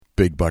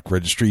Big Buck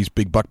Registry's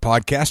Big Buck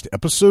Podcast,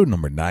 episode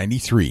number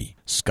 93.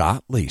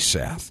 Scott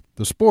Leysath,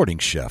 the sporting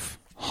chef,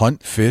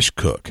 Hunt, Fish,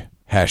 Cook.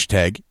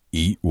 Hashtag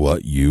eat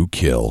what you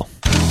kill.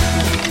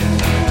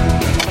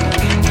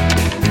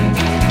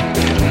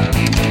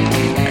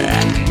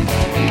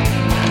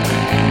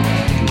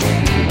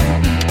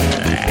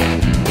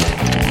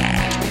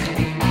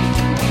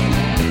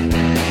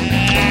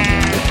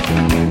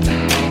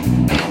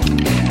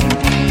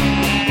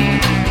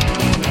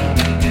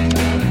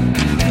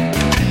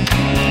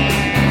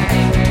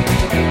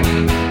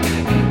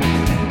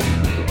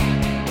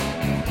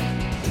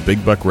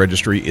 Big Buck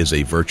Registry is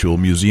a virtual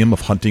museum of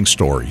hunting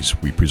stories.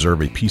 We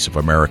preserve a piece of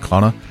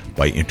Americana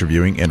by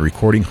interviewing and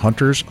recording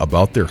hunters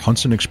about their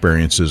hunts and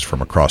experiences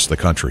from across the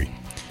country.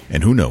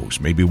 And who knows,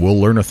 maybe we'll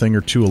learn a thing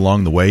or two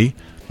along the way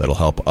that'll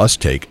help us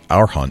take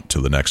our hunt to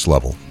the next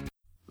level.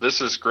 This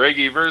is Greg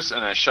Evers,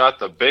 and I shot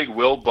the Big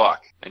Will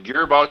Buck. And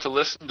you're about to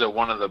listen to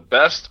one of the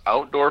best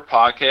outdoor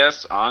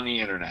podcasts on the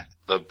internet,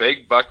 the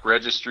Big Buck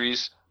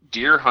Registry's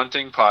Deer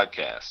Hunting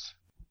Podcast.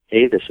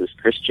 Hey, this is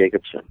Chris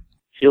Jacobson,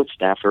 field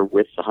staffer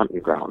with the hunting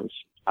grounds.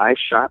 I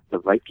shot the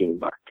Viking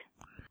buck.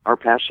 Our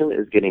passion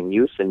is getting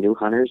youth and new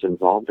hunters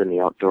involved in the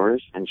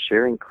outdoors and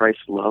sharing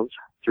Christ's love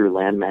through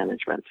land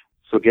management.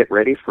 So get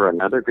ready for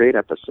another great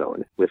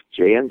episode with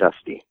Jay and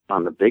Dusty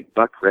on the Big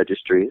Buck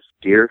Registry's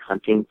Deer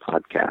Hunting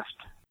Podcast.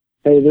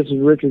 Hey, this is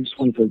Richard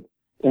Swinford,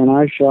 and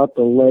I shot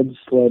the lead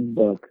sled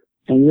buck.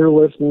 And you're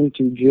listening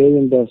to Jay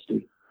and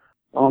Dusty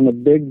on the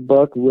Big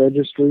Buck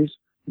Registry's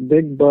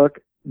Big Buck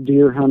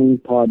Deer Hunting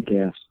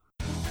Podcast.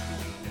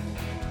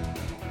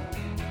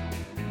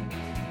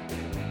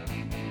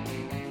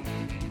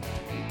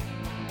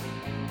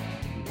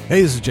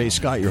 Hey, this is Jay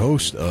Scott, your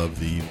host of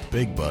the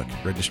Big Buck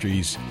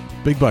Registry's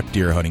Big Buck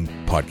Deer Hunting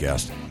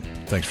Podcast.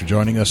 Thanks for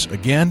joining us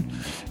again.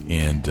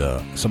 And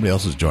somebody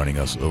else is joining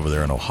us over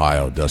there in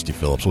Ohio, Dusty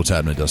Phillips. What's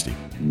happening, Dusty?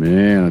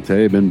 Man, I tell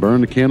you, been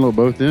burning the candle at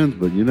both ends.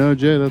 But, you know,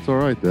 Jay, that's all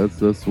right. That's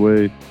the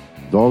way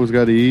dogs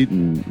got to eat,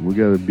 and we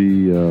got to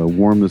be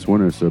warm this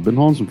winter. So I've been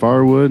hauling some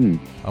firewood.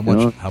 And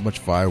How much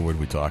firewood are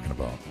we talking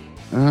about?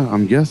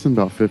 I'm guessing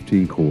about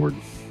 15 cord.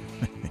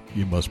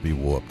 You must be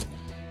whooped.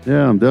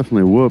 Yeah, I'm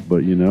definitely whooped,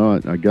 but, you know,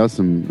 I got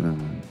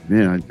some,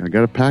 I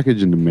got a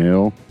package in the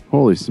mail.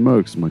 Holy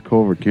smokes, my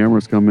Culver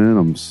cameras come in.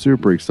 I'm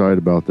super excited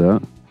about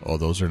that. Oh,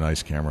 those are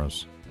nice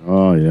cameras.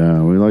 Oh,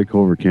 yeah, we like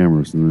Culver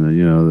cameras. And,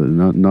 you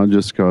know, not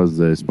just because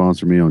they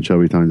sponsor me on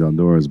Chubby Times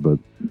Outdoors, but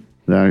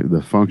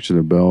the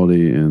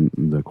functionality and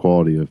the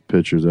quality of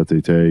pictures that they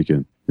take.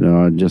 And, you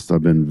know,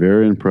 I've been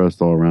very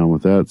impressed all around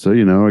with that. So,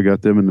 you know, I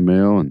got them in the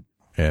mail,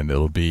 and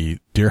it'll be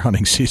deer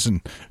hunting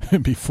season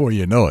before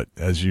you know it,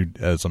 as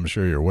I'm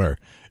sure you're aware.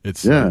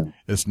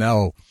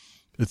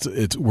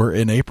 We're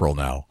in April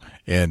now,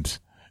 and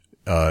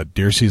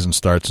deer season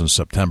starts in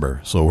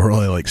September, so we're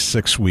only like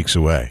 6 weeks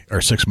away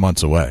or 6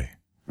 months away.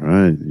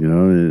 Right, you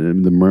know,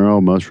 and the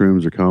morel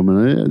mushrooms are coming.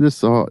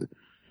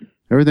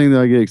 Everything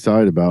that I get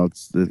excited about.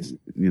 It's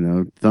you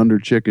know, thunder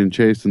chicken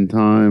chasing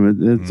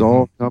time. It's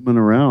all coming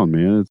around,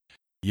 man.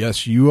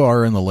 Yes, you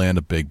are in the land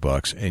of big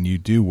bucks, and you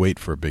do wait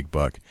for a big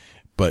buck.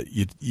 But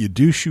you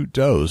do shoot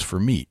does for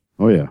meat.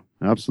 Oh, yeah,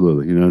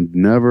 absolutely. You know,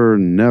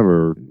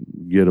 never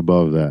get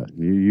above that.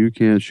 You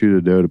can't shoot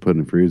a doe to put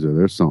in the freezer.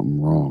 There's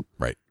something wrong.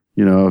 Right.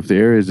 You know, if the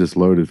area is just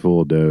loaded full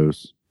of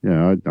does,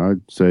 yeah,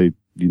 I'd say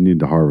you need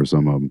to harvest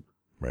some of them.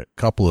 Right.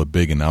 Couple of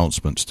big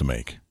announcements to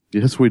make.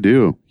 Yes, we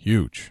do.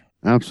 Huge.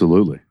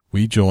 Absolutely.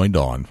 We joined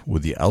on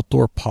with the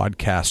Outdoor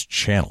Podcast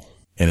channel,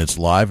 and it's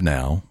live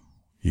now.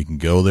 You can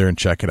go there and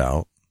check it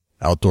out,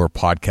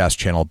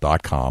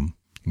 outdoorpodcastchannel.com.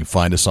 You can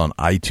find us on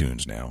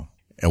iTunes now.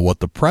 And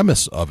what the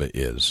premise of it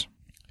is,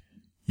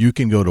 you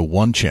can go to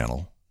one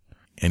channel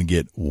and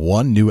get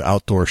one new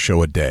outdoor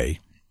show a day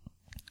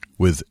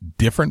with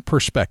different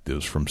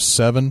perspectives from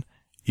 7,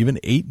 even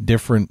 8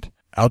 different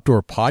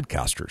outdoor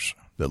podcasters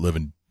that live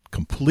in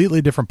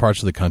completely different parts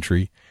of the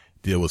country,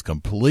 deal with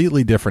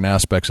completely different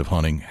aspects of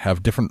hunting,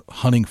 have different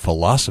hunting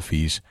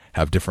philosophies,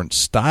 have different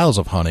styles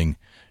of hunting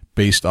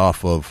based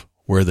off of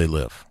where they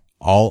live,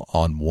 all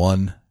on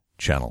one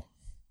channel.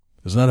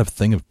 Isn't that a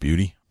thing of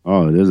beauty?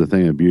 Oh, it is a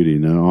thing of beauty.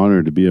 And I'm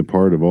honored to be a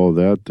part of all of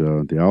that.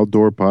 The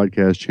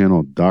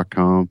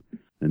outdoorpodcastchannel.com.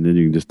 And then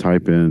you can just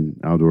type in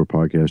Outdoor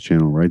Podcast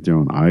Channel right there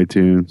on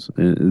iTunes.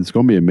 And it's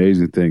going to be an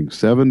amazing thing.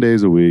 7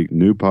 days a week,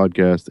 new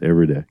podcast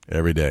every day.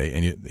 Every day.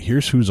 And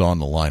here's who's on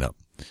the lineup.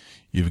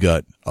 You've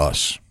got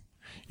us.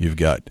 You've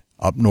got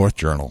Up North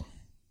Journal,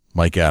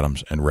 Mike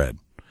Adams and Red.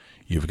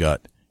 You've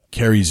got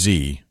Carrie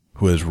Z,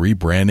 who is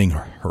rebranded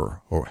her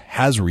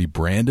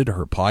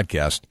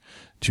podcast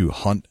to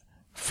Hunt,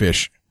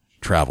 Fish,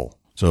 Travel.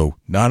 So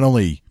not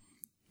only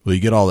will you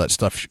get all that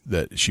stuff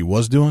that she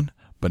was doing,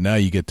 but now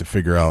you get to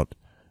figure out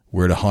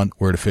where to hunt,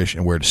 where to fish,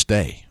 and where to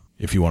stay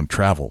if you want to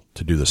travel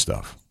to do this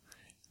stuff.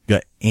 You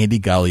got Andy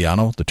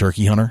Galliano, the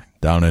turkey hunter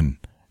down in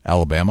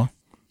Alabama.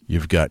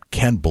 You've got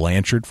Ken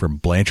Blanchard from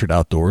Blanchard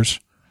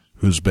Outdoors,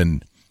 who's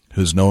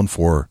known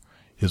for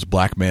his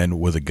Black Man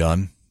with a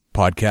Gun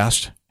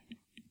podcast.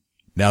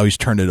 Now he's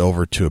turned it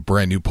over to a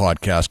brand new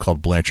podcast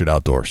called Blanchard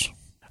Outdoors.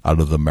 out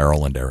of the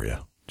Maryland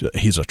area.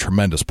 He's a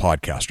tremendous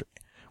podcaster.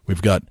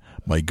 We've got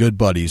my good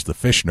buddies, the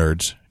fish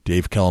nerds,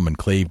 Dave Kellum and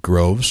Clay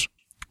Groves,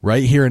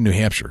 right here in New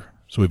Hampshire.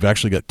 So we've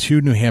actually got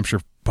 2 New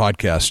Hampshire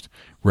podcasts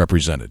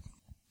represented.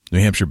 New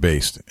Hampshire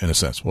based, in a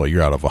sense. Well,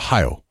 you're out of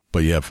Ohio,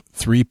 but you have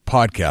 3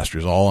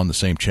 podcasters all on the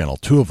same channel.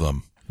 2 of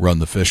them run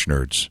the Fish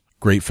Nerds.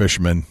 Great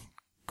fishermen.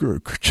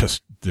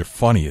 Just, they're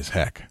funny as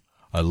heck.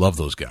 I love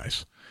those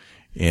guys.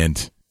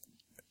 And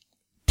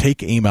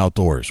Take Aim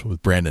Outdoors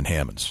with Brandon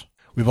Hammonds.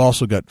 We've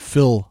also got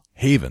Phil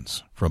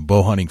Havens from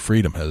Bow Hunting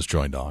Freedom has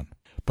joined on.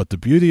 But the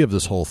beauty of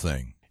this whole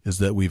thing is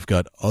that we've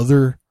got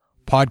other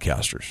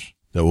podcasters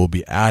that we'll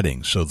be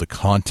adding, so the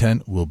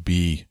content will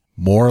be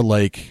more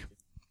like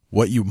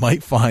what you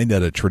might find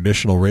at a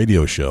traditional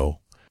radio show,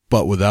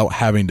 but without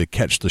having to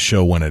catch the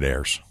show when it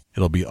airs.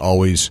 It'll be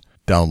always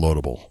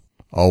downloadable,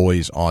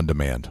 always on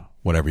demand,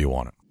 whenever you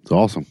want it. It's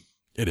awesome.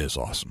 It is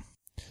awesome.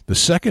 The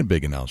second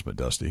big announcement,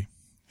 Dusty,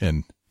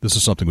 and this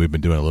is something we've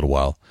been doing a little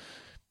while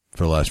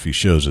for the last few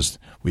shows, is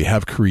we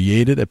have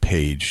created a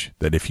page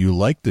that if you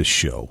like this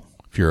show,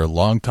 if you're a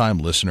longtime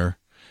listener,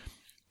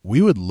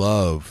 we would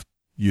love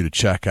you to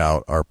check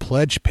out our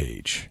pledge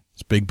page.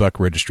 It's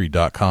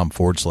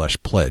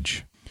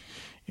bigbuckregistry.com/pledge.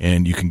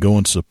 And you can go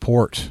and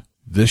support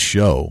this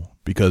show,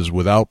 because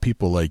without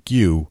people like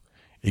you,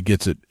 it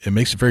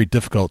makes it very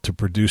difficult to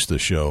produce the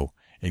show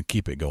and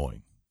keep it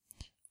going.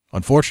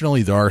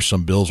 Unfortunately, there are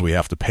some bills we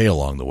have to pay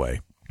along the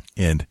way.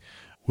 And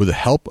with the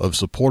help of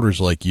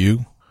supporters like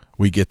you,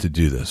 we get to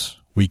do this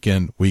week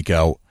in, week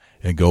out,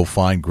 and go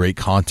find great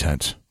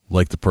content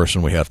like the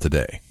person we have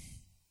today.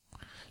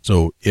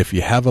 So if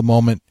you have a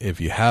moment, if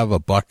you have a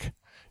buck,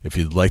 if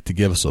you'd like to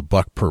give us a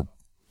buck per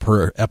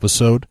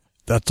episode,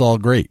 that's all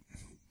great.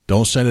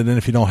 Don't send it in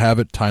if you don't have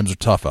it. Times are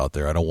tough out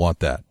there. I don't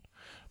want that.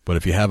 But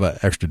if you have an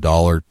extra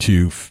 $1,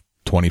 $2,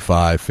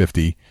 $25,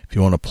 $50, if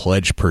you want to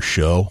pledge per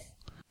show,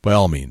 by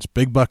all means,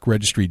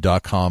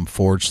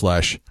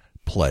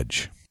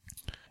 bigbuckregistry.com/pledge.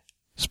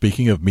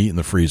 Speaking of meat in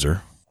the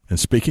freezer, and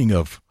speaking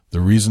of the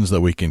reasons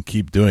that we can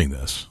keep doing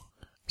this,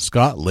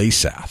 Scott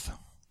Leysath,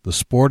 the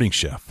sporting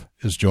chef,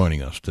 is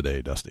joining us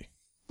today, Dusty.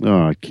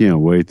 Oh, I can't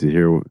wait to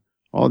hear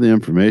all the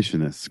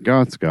information that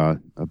Scott's got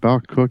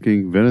about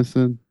cooking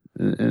venison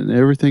and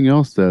everything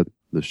else that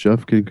the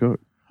chef can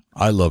cook.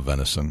 I love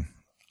venison.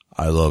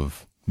 I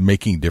love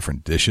making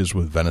different dishes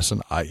with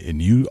venison.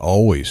 And you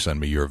always send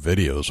me your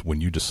videos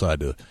when you decide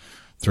to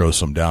throw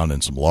some down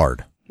in some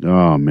lard.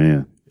 Oh,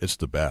 man. It's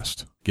the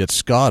best. Get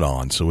Scott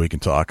on so we can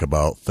talk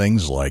about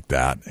things like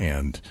that,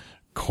 and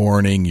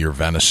corning your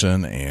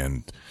venison,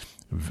 and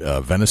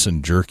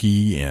venison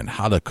jerky, and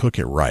how to cook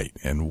it right.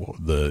 And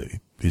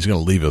he's going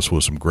to leave us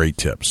with some great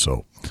tips.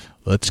 So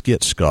let's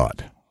get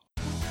Scott.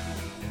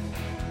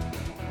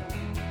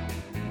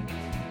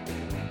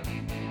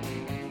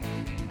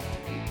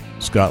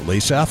 Scott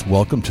Leysath,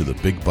 welcome to the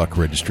Big Buck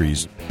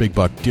Registry's Big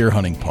Buck Deer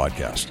Hunting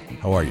Podcast.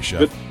 How are you,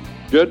 Chef?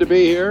 Good to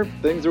be here.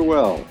 Things are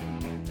well.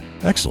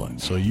 Excellent.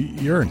 So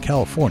you're in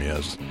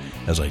California,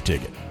 as I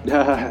take it.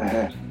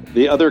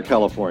 The other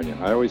California.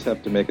 I always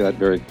have to make that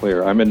very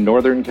clear. I'm in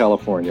Northern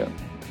California,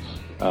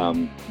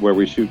 where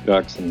we shoot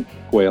ducks and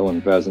quail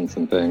and pheasants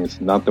and things,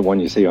 not the one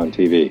you see on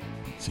TV.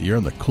 So you're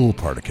in the cool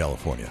part of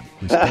California.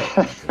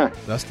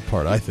 That's the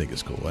part I think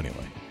is cool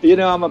anyway. You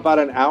know, I'm about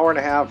an hour and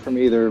a half from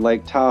either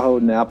Lake Tahoe,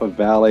 Napa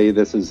Valley.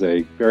 This is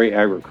a very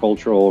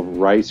agricultural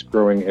rice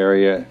growing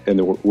area,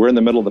 and we're in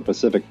the middle of the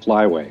Pacific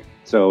Flyway.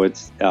 So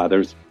it's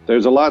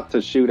there's a lot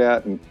to shoot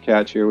at and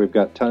catch here. We've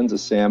got tons of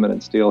salmon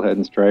and steelhead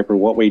and striper.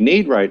 What we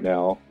need right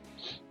now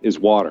is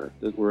water.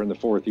 We're in the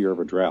 4th year of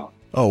a drought.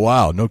 Oh,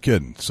 wow. No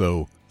kidding.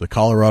 So the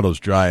Colorado's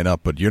drying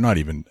up, but you're not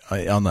even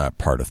on that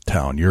part of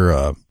town.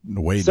 You're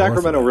way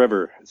Sacramento north of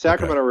River.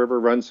 Sacramento River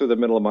runs through the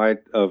middle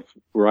of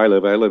where I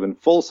live. I live in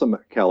Folsom,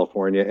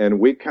 California, and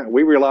we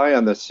rely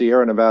on the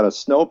Sierra Nevada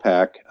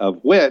snowpack, of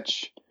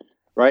which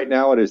right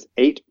now it is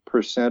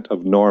 8%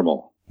 of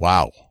normal.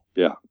 Wow.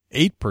 Yeah.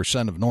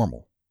 8% of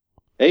normal.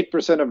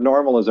 8% of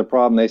normal is a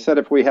problem. They said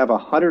if we have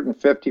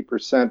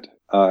 150%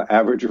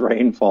 average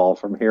rainfall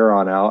from here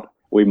on out,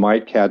 we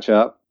might catch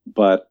up,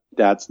 but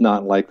that's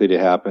not likely to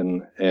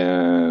happen.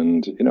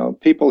 And,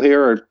 people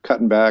here are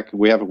cutting back.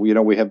 We have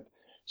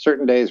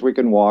certain days we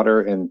can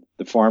water, and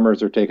the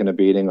farmers are taking a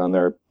beating on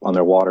their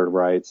water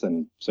rights.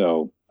 And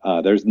so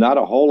there's not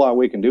a whole lot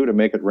we can do to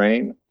make it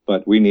rain,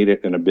 but we need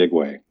it in a big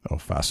way. Oh,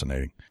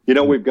 fascinating.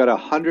 We've got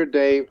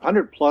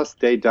 100+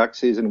 day duck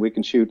season. We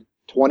can shoot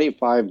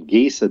 25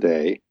 geese a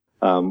day.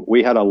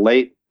 We had a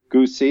late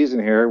goose season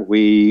here.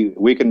 We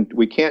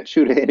can't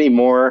shoot any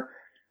more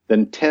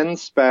than 10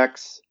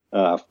 specks,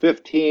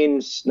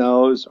 15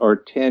 snows, or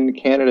 10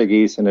 Canada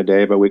geese in a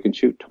day, but we can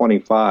shoot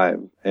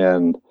 25.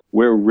 And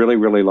we're really,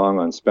 really long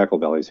on speckle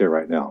bellies here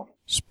right now.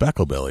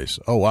 Speckle bellies.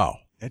 Oh, wow.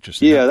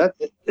 Interesting. Yeah,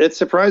 it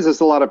surprises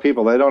a lot of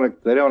people. They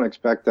don't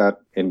expect that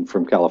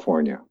from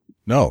California.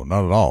 No,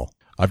 not at all.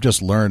 I've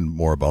just learned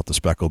more about the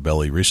speckle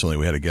belly recently.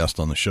 We had a guest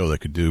on the show that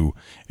could do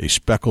a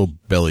speckle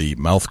belly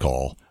mouth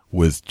call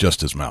with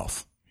just his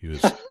mouth. He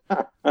was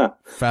a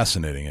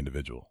fascinating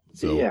individual.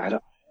 So, yeah,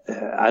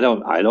 I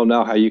don't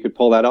know how you could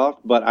pull that off,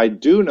 but I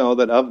do know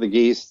that of the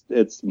geese,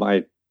 it's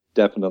my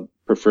definite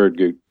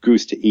preferred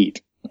goose to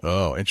eat.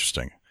 Oh,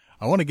 interesting.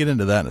 I want to get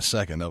into that in a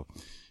second. Now,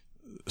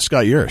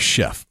 Scott, you're a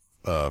chef,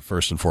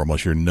 first and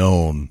foremost. You're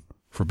known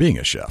for being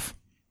a chef.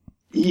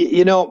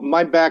 You know,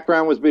 my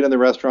background was being in the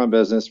restaurant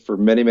business for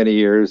many, many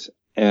years.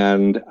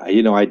 And,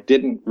 you know, I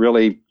didn't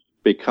really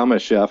become a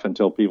chef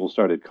until people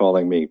started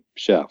calling me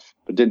chef.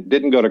 But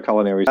didn't go to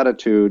culinary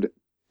attitude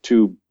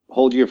to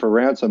hold you for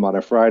ransom on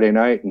a Friday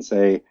night and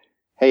say,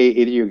 hey,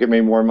 either you give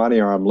me more money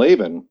or I'm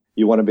leaving.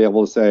 You want to be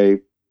able to say,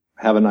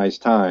 have a nice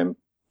time.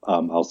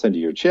 I'll send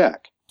you your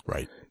check.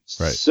 Right.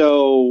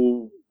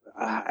 So,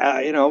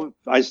 you know,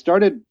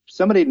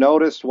 somebody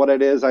noticed what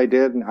it is I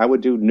did, and I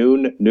would do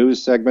noon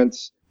news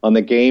segments on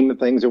the game,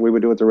 things that we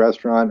would do at the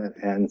restaurant.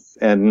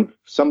 And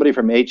somebody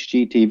from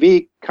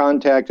HGTV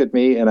contacted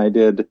me, and I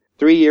did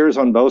 3 years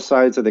on both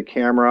sides of the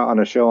camera on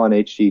a show on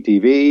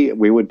HGTV.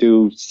 We would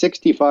do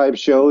 65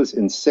 shows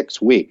in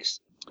 6 weeks.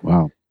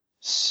 Wow.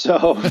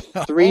 So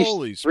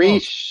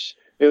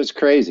it was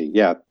crazy.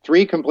 Yeah.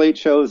 3 complete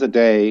shows a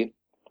day.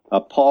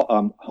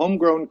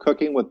 Homegrown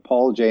Cooking with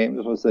Paul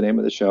James was the name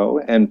of the show.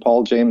 And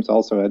Paul James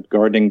also had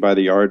Gardening by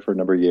the Yard for a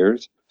number of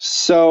years.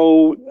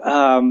 So,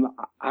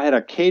 I had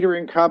a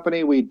catering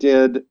company. We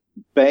did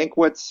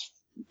banquets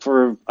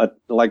for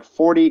like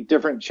 40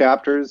 different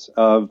chapters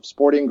of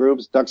sporting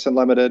groups, Ducks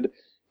Unlimited,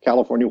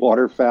 California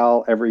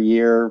Waterfowl every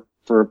year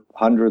for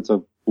hundreds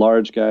of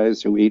large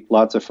guys who eat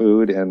lots of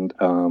food. And,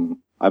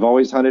 I've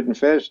always hunted and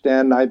fished,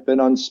 and I've been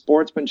on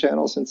Sportsman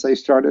Channel since they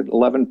started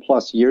 11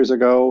 plus years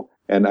ago.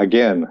 And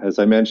again, as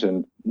I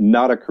mentioned,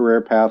 not a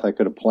career path I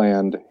could have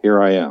planned.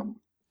 Here I am.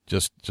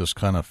 Just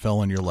kind of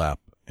fell in your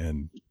lap,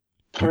 and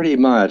pretty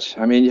much.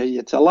 I mean,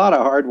 it's a lot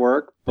of hard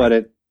work, but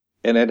it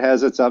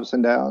has its ups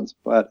and downs.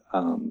 But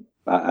I'm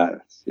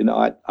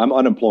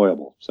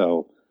unemployable,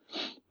 so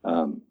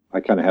I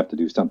kind of have to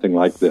do something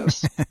like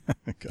this.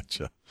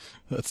 Gotcha.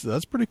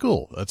 That's pretty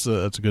cool. That's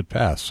a good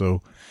path.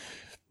 So,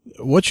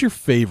 what's your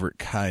favorite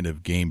kind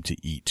of game to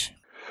eat?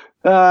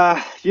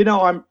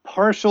 I'm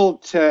partial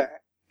to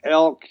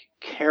elk,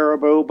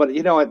 caribou,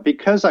 but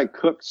because I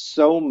cook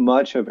so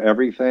much of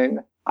everything,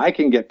 I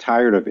can get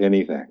tired of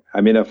anything.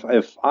 I mean,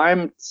 if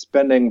I'm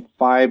spending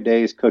 5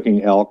 days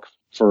cooking elk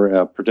for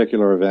a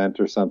particular event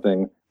or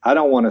something, I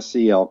don't want to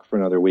see elk for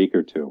another week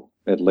or two,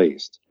 at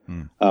least.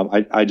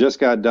 I just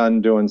got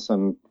done doing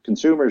some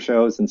consumer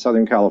shows in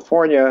Southern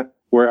California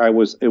where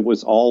it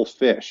was all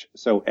fish.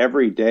 So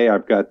every day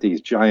I've got these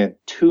giant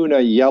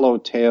tuna,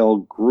 yellowtail,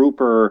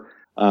 grouper,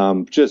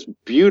 just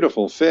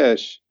beautiful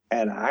fish.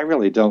 And I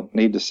really don't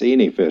need to see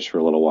any fish for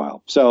a little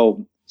while.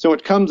 So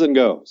it comes and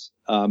goes.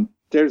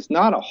 There's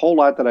not a whole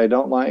lot that I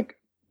don't like,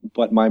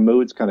 but my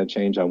moods kind of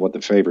change on what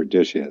the favorite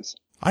dish is.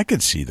 I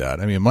could see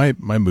that. I mean, my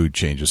mood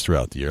changes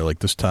throughout the year. Like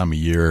this time of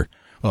year,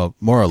 well,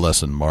 more or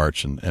less in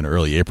March and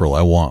early April,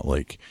 I want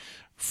like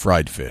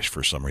fried fish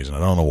for some reason. I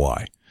don't know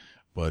why,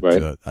 but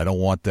right. I don't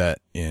want that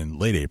in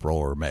late April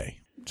or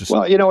May. It's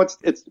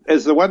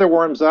as the weather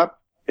warms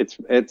up,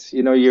 it's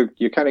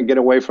you kind of get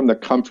away from the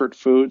comfort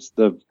foods,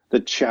 the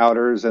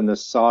chowders and the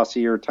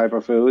saucier type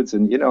of foods.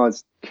 And,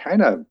 it's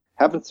kind of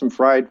having some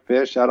fried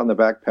fish out on the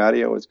back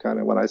patio is kind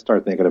of what I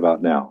start thinking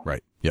about now.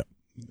 Right. Yep.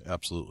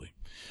 Absolutely.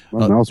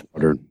 My mouth's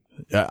watered.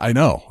 Yeah, I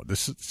know.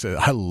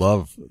 I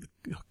love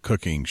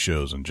cooking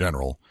shows in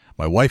general.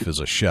 My wife is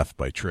a chef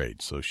by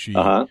trade. So she,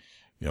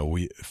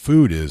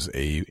 food is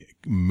a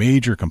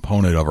major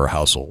component of our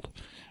household,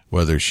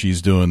 whether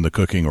she's doing the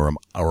cooking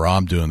or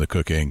I'm doing the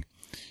cooking.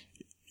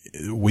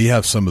 We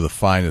have some of the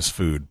finest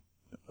food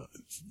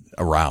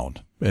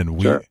around, and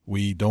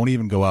we don't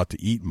even go out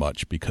to eat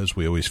much because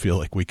we always feel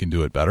like we can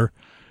do it better,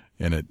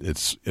 and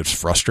it's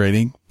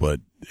frustrating,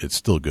 but it's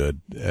still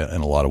good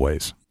in a lot of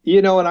ways.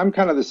 And I'm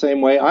kind of the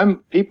same way.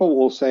 People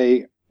will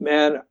say,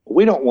 "Man,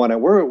 we don't want it.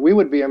 We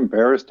would be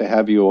embarrassed to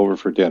have you over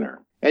for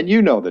dinner." And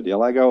you know the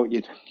deal. I go,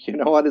 you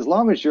know what? As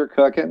long as you're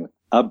cooking,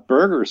 a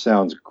burger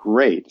sounds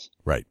great.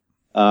 Right.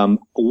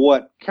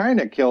 What kind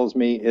of kills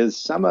me is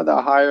some of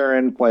the higher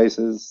end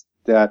places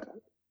that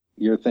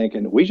you're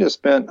thinking, we just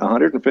spent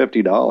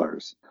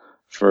 $150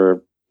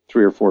 for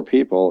 3 or 4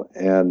 people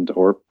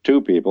or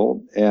 2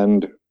 people.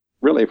 And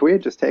really, if we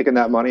had just taken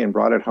that money and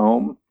brought it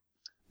home,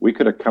 we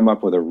could have come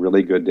up with a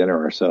really good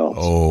dinner ourselves.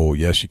 Oh,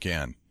 yes, you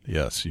can.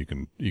 Yes, you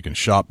can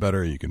shop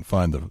better. You can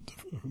find the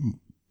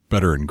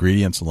better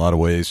ingredients in a lot of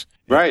ways.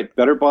 Right.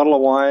 Better bottle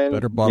of wine.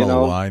 Better bottle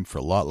of wine for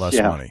a lot less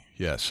money.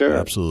 Yes, sure.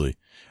 Absolutely.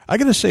 I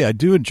got to say, I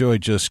do enjoy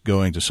just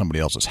going to somebody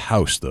else's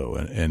house, though,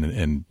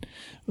 and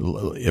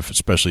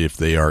especially if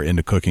they are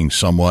into cooking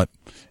somewhat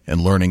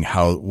and learning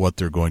what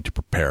they're going to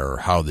prepare or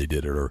how they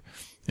did it, or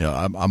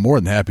I'm more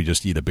than happy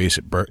just to eat a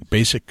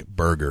basic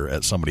burger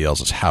at somebody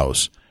else's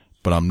house,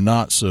 but I'm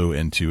not so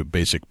into a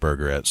basic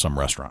burger at some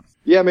restaurant.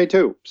 Yeah, me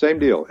too. Same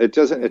deal. It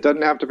doesn't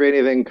have to be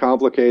anything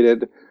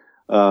complicated.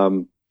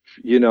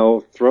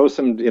 Throw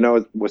some,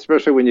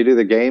 especially when you do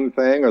the game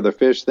thing or the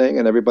fish thing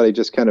and everybody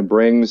just kind of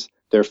brings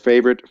their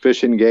favorite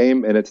fish and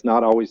game and it's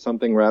not always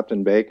something wrapped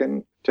in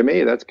bacon. To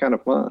me, that's kind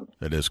of fun.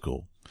 It is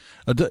cool.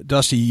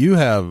 Dusty, you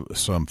have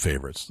some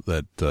favorites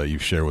that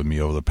you've shared with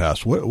me over the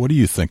past. What do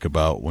you think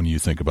about when you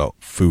think about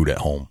food at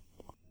home?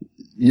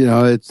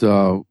 It's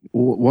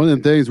one of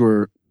the things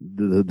where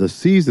the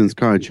seasons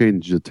kind of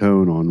change the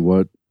tone on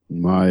what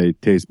my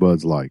taste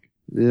buds like.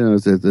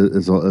 It's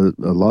a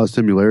lot of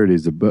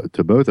similarities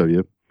to both of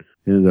you,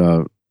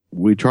 and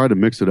we try to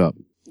mix it up.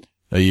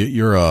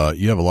 You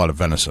have a lot of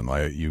venison.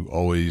 You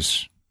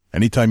always,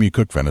 anytime you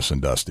cook venison,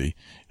 Dusty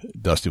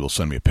will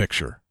send me a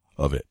picture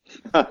of it.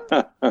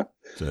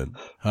 Said,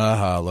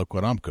 look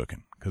what I'm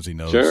cooking, because he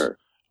knows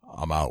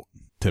I'm out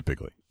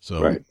typically.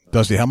 So, right.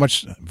 Dusty, how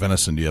much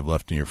venison do you have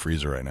left in your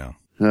freezer right now?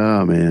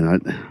 Oh man,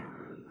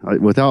 I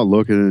without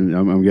looking,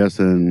 I'm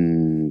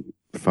guessing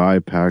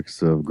 5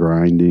 packs of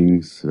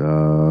grindings,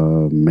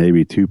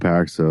 maybe 2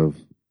 packs of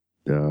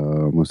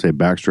I'm gonna say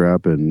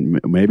backstrap, and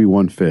maybe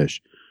 1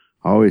 fish.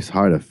 I always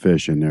hide a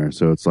fish in there,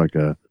 so it's like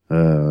a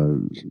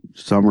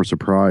summer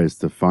surprise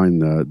to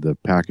find the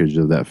package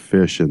of that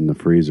fish in the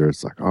freezer.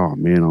 It's like, oh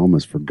man, I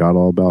almost forgot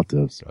all about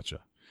this. Gotcha.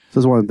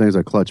 This is one of the things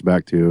I clutch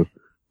back to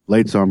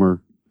late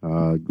summer,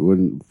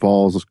 when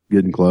fall's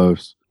getting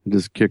close. It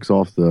just kicks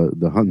off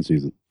the hunting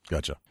season.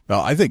 Gotcha.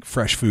 Well, I think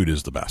fresh food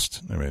is the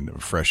best. I mean,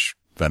 fresh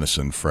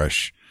venison,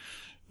 fresh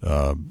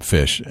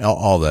fish,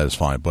 all that is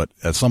fine. But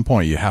at some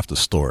point, you have to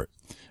store it.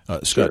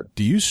 Scott,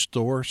 do you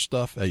store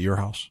stuff at your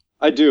house?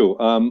 I do.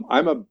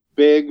 I'm a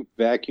big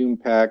vacuum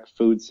pack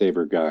food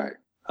saver guy.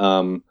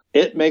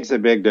 It makes a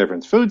big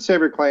difference. Food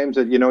saver claims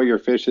that, your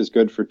fish is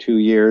good for 2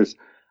 years.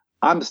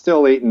 I'm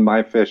still eating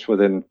my fish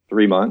within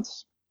 3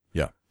 months.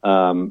 Yeah.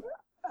 And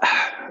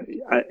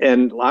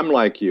I'm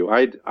like you.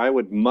 I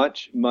would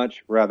much,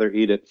 much rather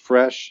eat it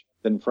fresh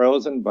than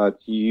frozen, but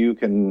you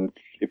can,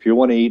 if you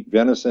want to eat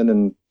venison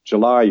in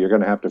July, you're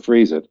going to have to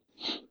freeze it.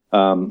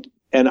 And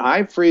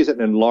I freeze it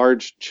in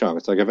large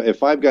chunks. Like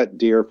if I've got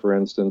deer, for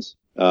instance,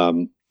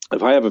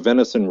 if I have a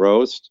venison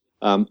roast,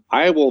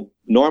 I will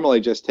normally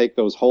just take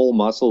those whole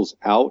muscles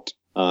out,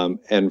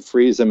 and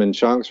freeze them in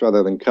chunks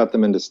rather than cut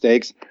them into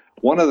steaks.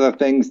 One of the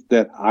things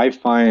that I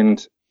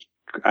find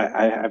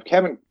I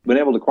haven't been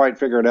able to quite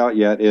figure it out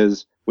yet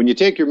is when you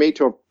take your meat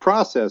to a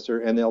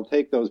processor and they'll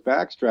take those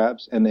back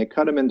straps and they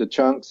cut them into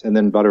chunks and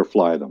then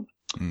butterfly them.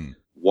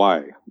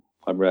 Why?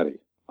 I'm ready.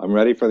 I'm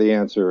ready for the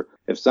answer.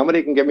 If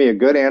somebody can give me a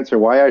good answer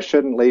why I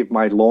shouldn't leave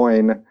my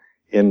loin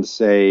in,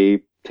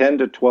 say, 10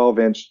 to 12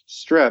 inch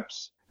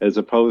strips as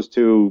opposed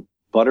to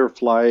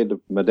butterflied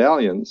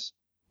medallions,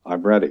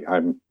 I'm ready.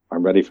 I'm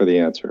ready for the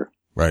answer.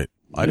 Right.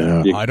 I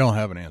don't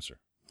have an answer.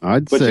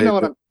 But you know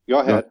what? Go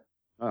ahead.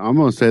 I'm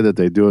going to say that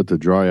they do it to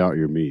dry out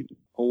your meat.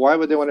 Well, why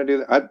would they want to do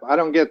that? I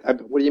don't get.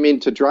 What do you mean,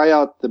 to dry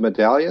out the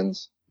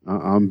medallions?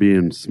 I'm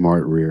being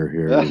smart rear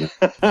here.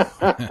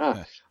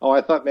 Oh,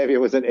 I thought maybe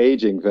it was an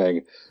aging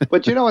thing.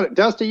 But you know what,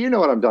 Dusty, you know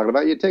what I'm talking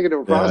about. You take it to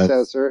a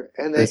processor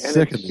and they. It's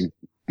sickening.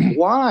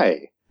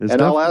 Why? It's and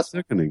I'll ask.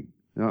 Sickening.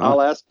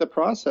 I'll ask the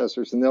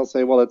processors, and they'll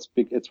say, "Well, it's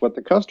what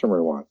the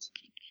customer wants."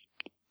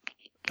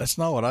 That's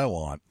not what I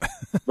want.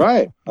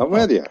 Right, I'm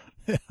with you.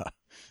 Yeah.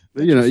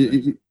 But,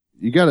 you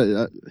got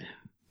to.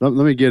 Let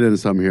me get into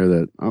something here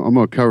that I'm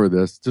going to cover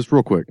this just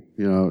real quick.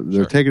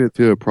 They're taking it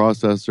to a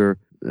processor,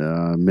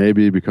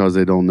 maybe because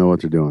they don't know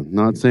what they're doing.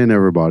 Not saying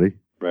everybody,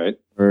 right?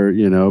 Or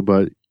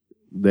but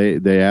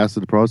they ask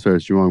the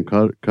processor, "You want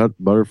them cut,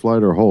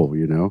 butterflied, or whole?"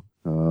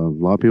 A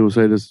lot of people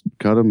say just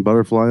cut them,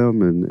 butterfly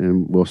them,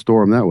 and we'll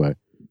store them that way,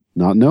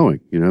 not knowing.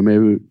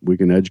 Maybe we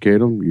can educate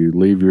them. You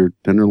leave your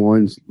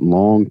tenderloins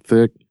long,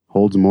 thick,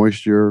 holds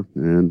moisture,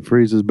 and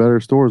freezes better,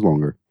 stores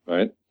longer.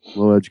 Right. A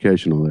little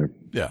educational there.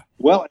 Yeah.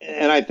 Well,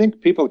 and I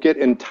think people get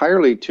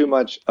entirely too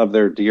much of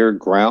their deer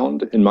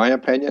ground, in my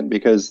opinion,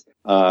 because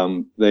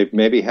they've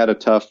maybe had a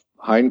tough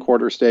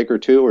hindquarter steak or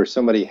two, or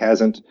somebody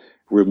hasn't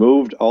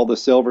removed all the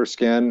silver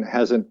skin,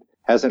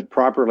 hasn't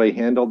properly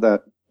handled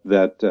that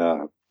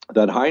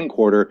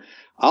hindquarter.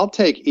 I'll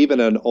take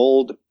even an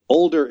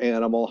older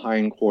animal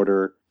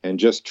hindquarter and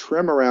just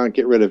trim around,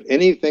 get rid of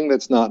anything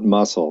that's not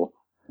muscle,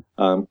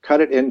 cut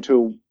it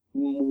into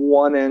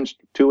 1 inch,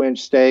 2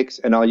 inch steaks,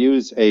 and I'll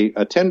use a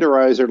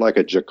tenderizer like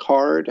a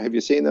Jacquard. Have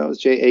you seen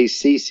those?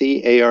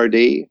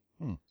 Jaccard.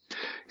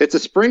 It's a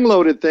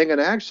spring-loaded thing,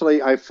 and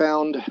actually I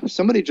found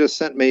somebody just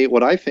sent me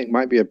what I think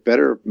might be a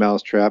better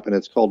mousetrap, and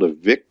it's called a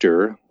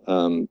Victor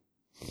tenderizer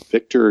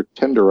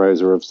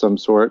of some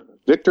sort.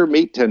 Victor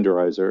meat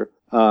tenderizer.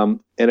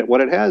 And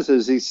what it has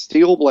is these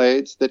steel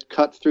blades that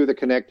cut through the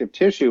connective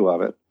tissue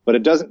of it, but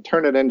it doesn't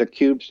turn it into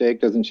cube steak,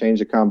 doesn't change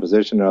the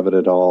composition of it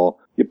at all.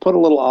 You put a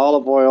little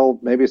olive oil,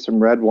 maybe some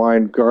red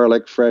wine,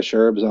 garlic, fresh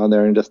herbs on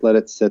there, and just let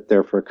it sit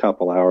there for a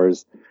couple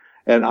hours.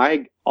 And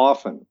I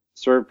often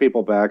serve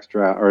people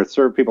backstrap or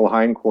serve people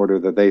hindquarter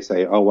that they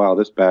say, "Oh wow,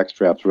 this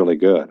backstrap's really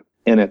good,"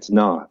 and it's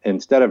not.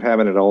 Instead of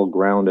having it all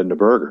ground into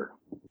burger.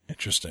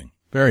 Interesting,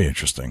 very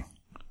interesting.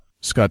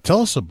 Scott,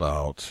 tell us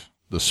about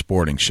the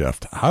Sporting Chef.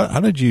 How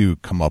did you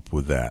come up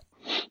with that?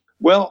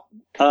 Well,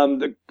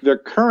 the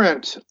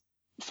current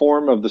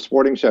form of the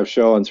Sporting Chef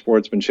show on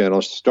Sportsman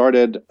Channel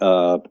started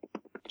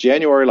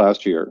January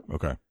last year.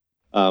 Okay.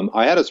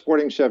 I had a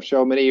Sporting Chef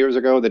show many years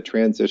ago that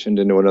transitioned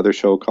into another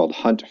show called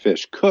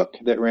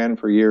HuntFishCook that ran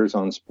for years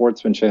on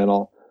Sportsman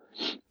Channel.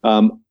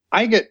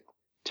 I get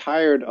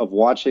tired of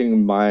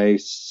watching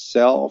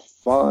myself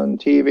on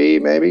TV,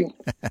 maybe.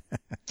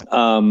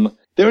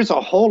 There's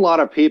a whole lot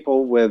of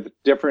people with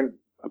different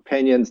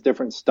opinions,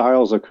 different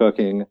styles of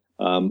cooking.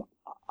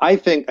 I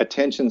think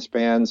attention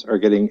spans are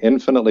getting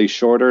infinitely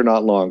shorter,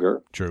 not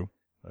longer. True.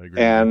 I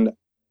agree. And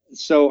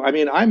so, I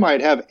mean, I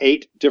might have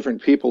 8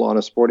 different people on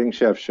a Sporting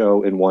Chef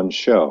show in one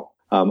show.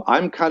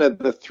 I'm kind of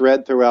the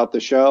thread throughout the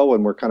show,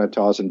 and we're kind of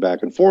tossing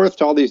back and forth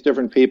to all these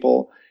different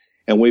people.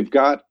 And we've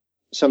got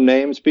some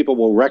names people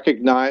will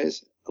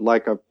recognize,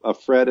 like a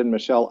Fred and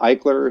Michelle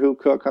Eichler who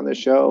cook on the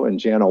show, and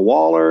Jana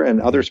Waller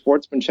and other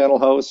Sportsman Channel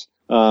hosts.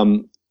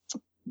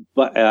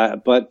 But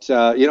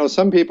you know,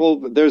 some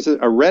people, there's a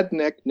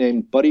redneck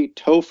named Buddy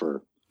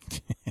Topher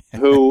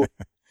who,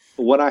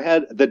 when I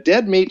had the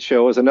Dead Meat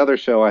Show is another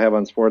show I have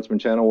on Sportsman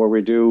Channel where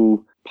we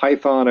do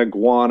python,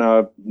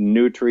 iguana,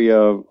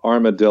 nutria,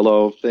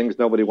 armadillo, things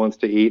nobody wants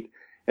to eat.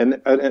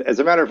 And as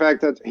a matter of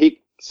fact,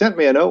 he sent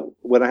me a note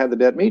when I had the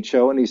Dead Meat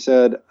Show, and he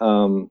said,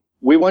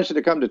 we want you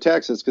to come to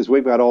Texas because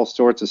we've got all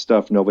sorts of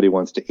stuff nobody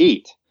wants to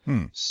eat.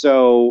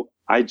 So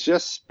I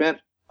just spent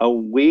a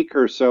week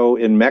or so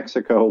in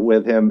Mexico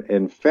with him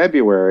in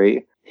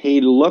February. He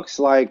looks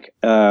like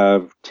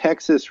a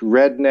Texas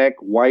redneck,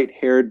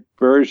 white-haired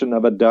version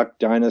of a Duck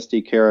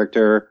Dynasty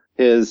character.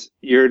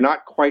 You're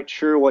not quite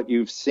sure what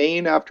you've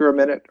seen after a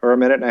minute or a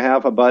minute and a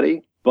half of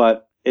Buddy,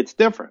 but it's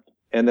different.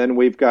 And then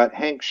we've got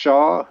Hank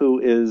Shaw, who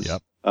is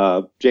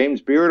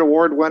James Beard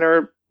Award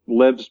winner,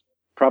 lives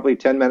probably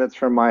 10 minutes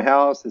from my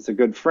house. Is a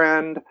good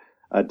friend.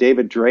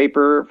 David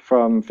Draper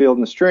from Field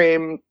and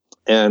Stream,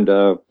 and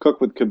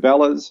Cook with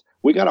Cabela's.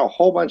 We got a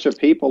whole bunch of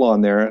people on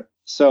there.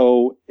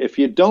 So if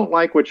you don't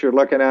like what you're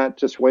looking at,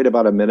 just wait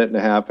about a minute and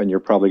a half, and you're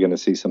probably going to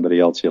see somebody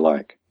else you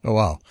like. Oh,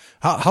 wow.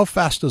 How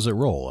fast does it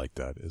roll like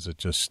that? Is it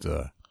just...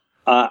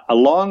 A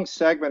long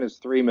segment is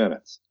 3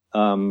 minutes.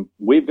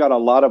 We've got a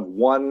lot of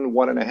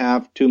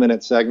 1.5,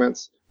 2-minute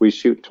segments. We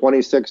shoot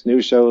 26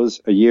 new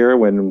shows a year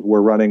when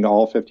we're running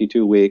all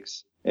 52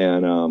 weeks.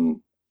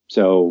 And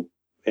so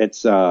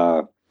it's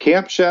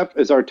Camp Chef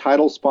is our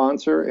title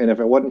sponsor, and if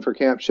it wasn't for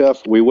Camp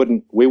Chef, we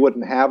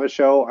wouldn't have a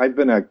show. I've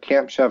been a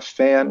Camp Chef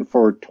fan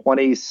for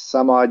 20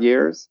 some odd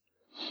years,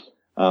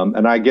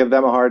 and I give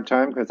them a hard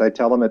time because I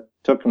tell them it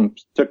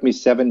took me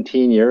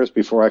 17 years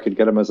before I could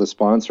get them as a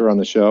sponsor on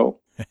the show.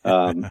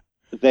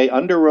 They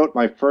underwrote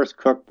my first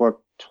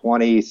cookbook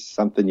 20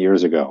 something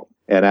years ago,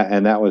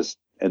 and that was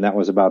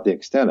about the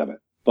extent of it.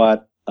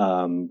 But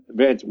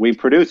we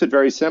produce it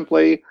very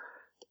simply.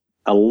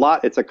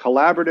 It's a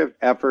collaborative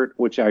effort,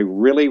 which I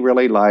really,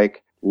 really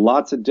like.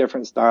 Lots of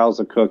different styles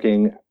of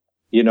cooking.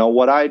 You know,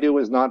 what I do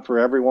is not for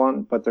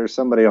everyone, but there's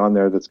somebody on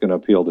there that's going to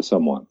appeal to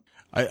someone.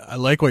 I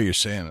like what you're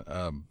saying.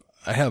 I'm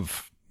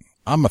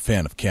a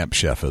fan of Camp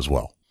Chef as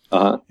well.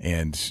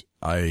 And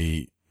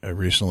I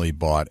recently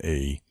bought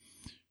a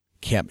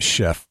Camp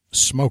Chef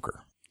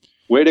smoker.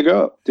 Way to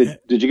go. Did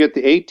you get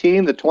the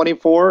 18, the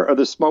 24, or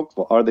the smoke,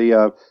 or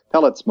the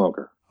pellet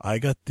smoker? I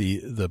got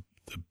the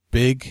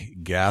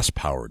big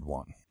gas-powered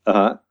one.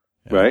 Right.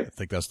 I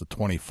think that's the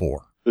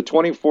 24. The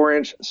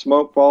 24-inch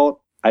smoke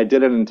vault, I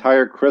did an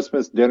entire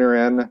Christmas dinner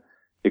in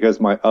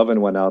because my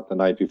oven went out the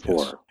night before.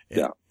 Yes.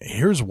 Yeah.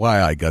 Here's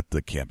why I got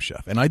the Camp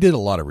Chef. And I did a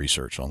lot of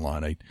research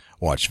online. I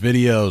watched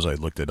videos. I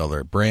looked at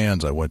other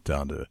brands. I went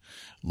down to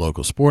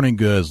local sporting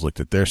goods, looked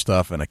at their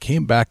stuff, and I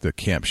came back to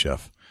Camp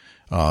Chef.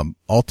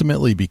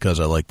 Ultimately because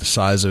I liked the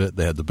size of it.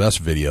 They had the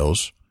best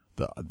videos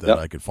that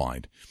I could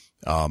find.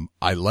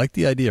 I like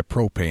the idea of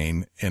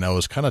propane, and I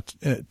was kind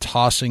of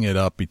tossing it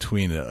up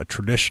between a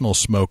traditional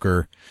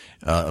smoker,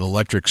 an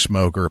electric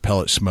smoker, a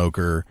pellet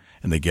smoker,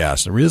 and the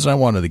gas. The reason I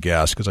wanted the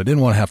gas because I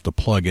didn't want to have to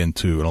plug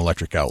into an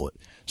electric outlet.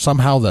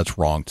 Somehow that's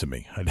wrong to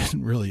me. I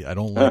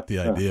don't like the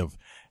idea of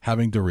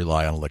having to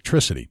rely on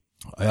electricity.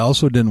 I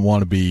also didn't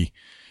want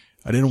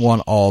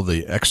all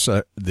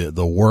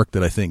the work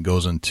that I think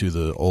goes into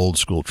the old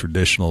school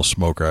traditional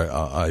smoker.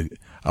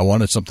 I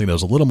wanted something that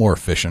was a little more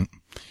efficient.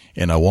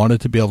 And I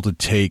wanted to be able to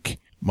take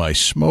my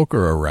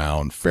smoker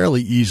around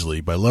fairly easily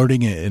by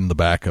loading it in the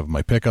back of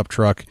my pickup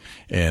truck.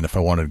 And if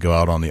I wanted to go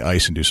out on the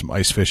ice and do some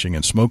ice fishing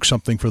and smoke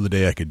something for the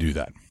day, I could do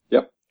that.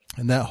 Yep.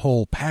 And that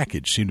whole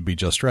package seemed to be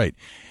just right.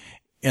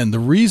 And the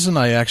reason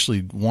I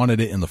actually wanted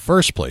it in the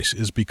first place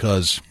is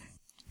because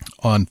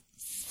on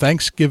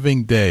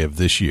Thanksgiving Day of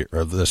this year,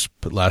 or this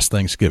last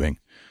Thanksgiving,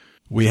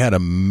 we had a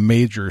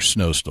major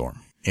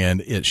snowstorm,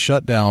 and it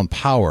shut down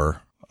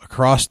power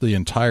across the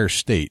entire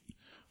state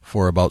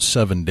for about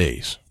 7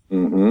 days.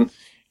 Mm-hmm.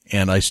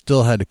 And I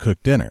still had to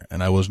cook dinner,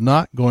 and I was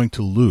not going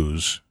to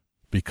lose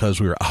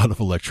because we were out of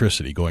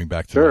electricity going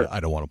back to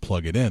I don't want to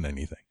plug it in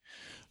anything.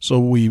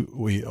 So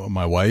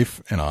my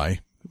wife and I,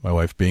 my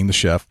wife being the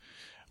chef,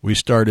 we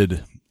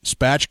started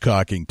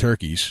spatchcocking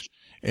turkeys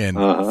and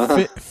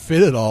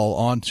fit it all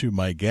onto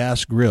my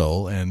gas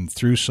grill and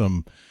threw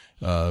some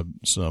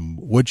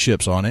wood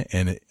chips on it.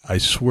 And I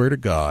swear to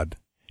God,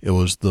 it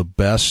was the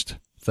best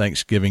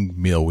Thanksgiving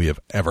meal we have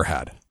ever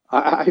had.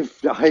 I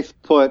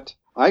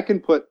can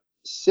put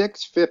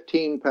 6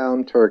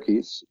 15-pound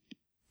turkeys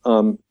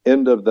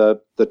into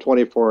the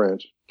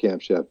 24-inch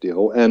Camp Chef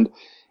deal, and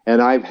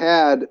I've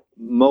had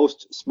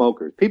most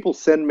smokers. People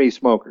send me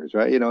smokers,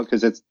 right?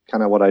 Because it's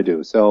kind of what I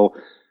do. So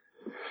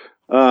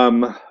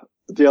the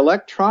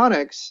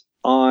electronics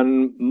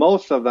on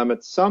most of them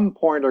at some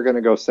point are going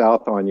to go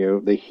south on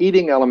you. The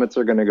heating elements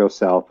are going to go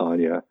south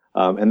on you.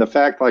 And the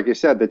fact, like you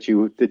said, that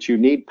you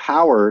need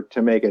power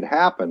to make it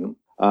happen.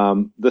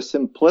 The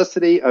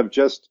simplicity of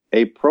just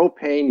a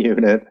propane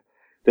unit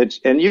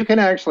and you can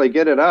actually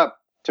get it up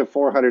to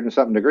 400 and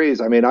something degrees.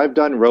 I mean, I've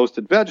done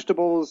roasted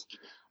vegetables.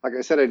 Like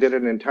I said, I did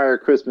an entire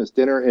Christmas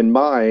dinner in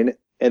mine,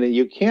 and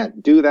you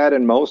can't do that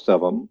in most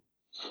of them.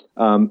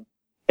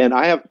 And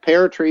I have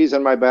pear trees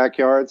in my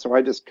backyard, so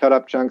I just cut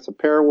up chunks of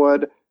pear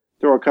wood,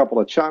 throw a couple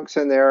of chunks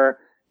in there.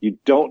 You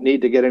don't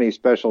need to get any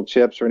special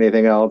chips or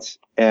anything else.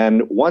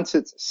 And once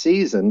it's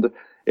seasoned,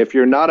 if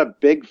you're not a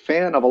big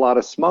fan of a lot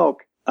of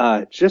smoke,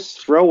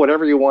 just throw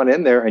whatever you want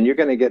in there, and you're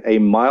going to get a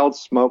mild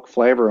smoke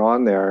flavor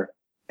on there,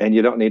 and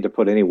you don't need to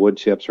put any wood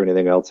chips or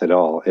anything else at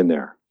all in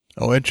there.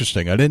 Oh,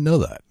 interesting. I didn't know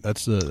that.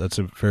 That's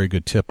a very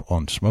good tip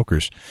on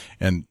smokers.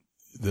 And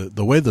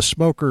the way the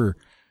smoker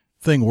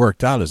thing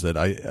worked out is that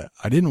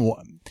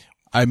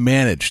I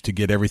managed to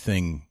get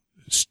everything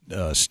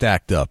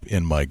stacked up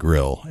in my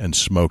grill and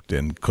smoked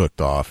and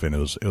cooked off, and it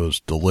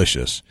was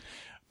delicious,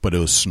 but it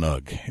was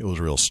snug. It was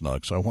real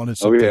snug. So I wanted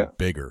something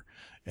bigger,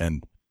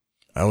 and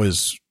I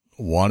always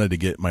wanted to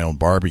get my own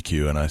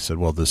barbecue, and I said,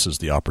 well, this is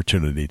the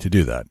opportunity to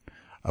do that.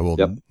 I will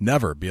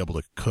never be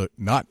able to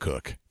not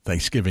cook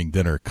Thanksgiving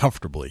dinner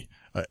comfortably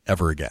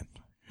ever again.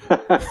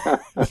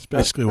 That's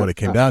basically what it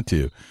came down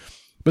to.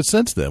 But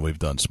since then, we've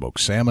done smoked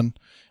salmon,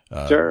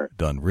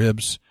 done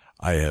ribs.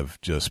 I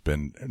have just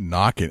been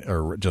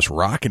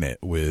rocking it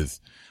with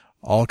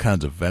all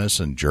kinds of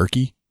venison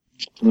jerky.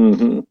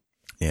 Mm-hmm.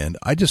 And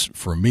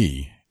for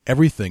me,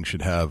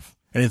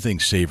 anything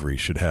savory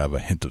should have a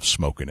hint of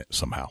smoke in it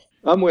somehow.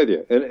 I'm with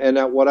you. And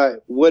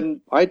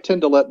I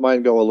tend to let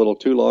mine go a little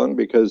too long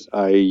because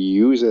I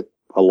use it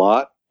a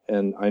lot.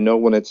 And I know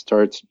when it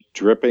starts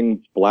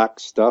dripping black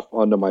stuff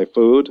onto my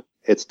food,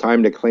 it's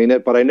time to clean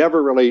it. But I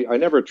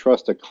never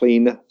trust a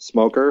clean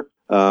smoker.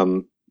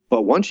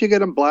 But once you get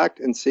them blacked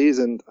and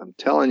seasoned, I'm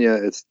telling you,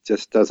 it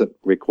just doesn't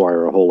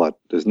require a whole lot.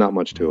 There's not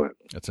much to it.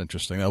 That's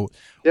interesting. Now,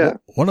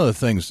 one of the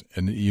things,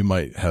 and you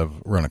might have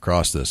run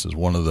across this, is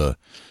one of the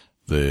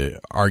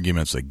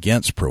arguments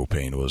against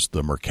propane was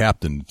the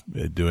mercaptan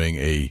doing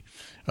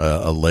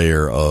a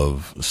layer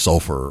of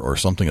sulfur or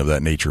something of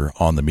that nature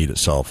on the meat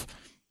itself.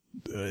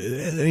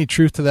 Any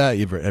truth to that?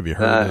 Have you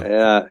heard of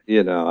it?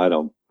 Yeah,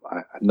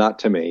 not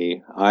to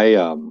me.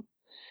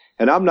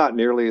 And I'm not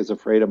nearly as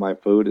afraid of my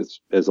food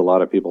as a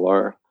lot of people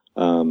are.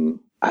 That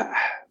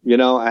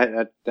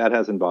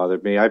hasn't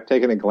bothered me. I've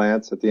taken a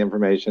glance at the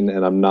information,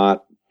 and I'm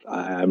not,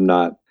 I don't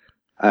know.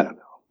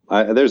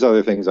 There's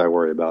other things I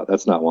worry about.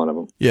 That's not one of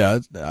them. Yeah.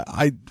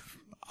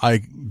 I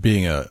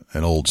being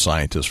an old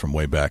scientist from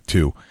way back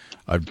too,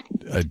 I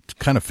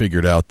kind of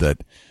figured out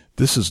that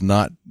this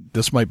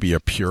might be a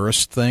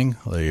purist thing.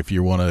 Like if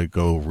you want to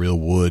go real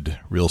wood,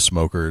 real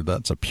smoker,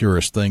 that's a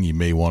purist thing. You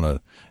may want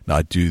to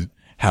not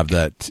have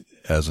that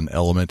as an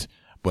element,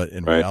 but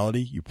in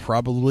reality, you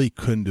probably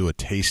couldn't do a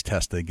taste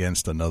test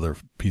against another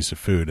piece of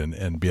food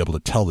and be able to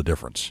tell the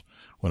difference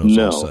when it was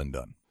all said and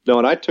done. No,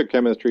 and I took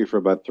chemistry for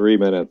about 3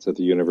 minutes at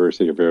the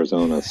University of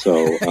Arizona,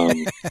 so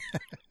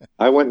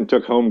I went and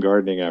took home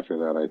gardening after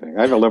that, I think.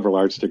 I have a liberal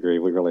arts degree.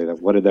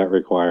 What did that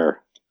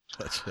require?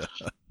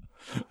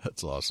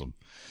 That's awesome.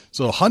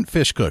 So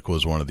HuntFishCook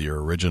was one of the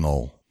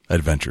original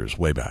adventures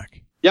way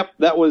back. Yep,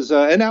 that was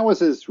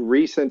as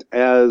recent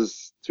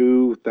as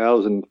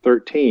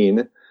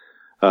 2013.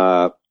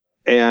 And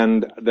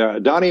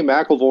Donnie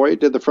McElvoy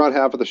did the front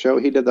half of the show.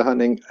 He did the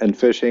hunting and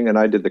fishing, and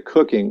I did the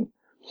cooking.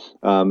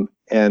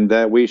 And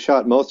that we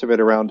shot most of it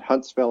around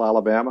Huntsville,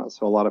 Alabama.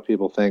 So a lot of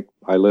people think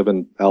I live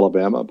in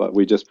Alabama, but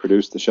we just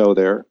produced the show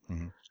there.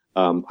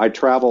 Mm-hmm. I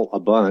travel a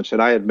bunch,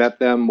 and I had met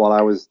them while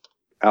I was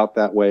out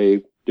that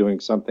way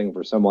doing something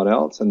for someone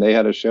else, and they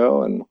had a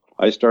show, and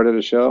I started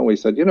a show, and we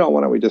said, why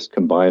don't we just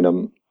combine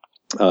them,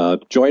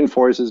 join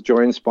forces,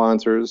 join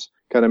sponsors,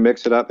 kind of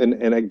mix it up.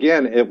 And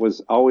again, I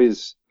was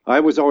always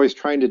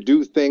trying to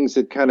do things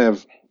that kind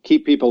of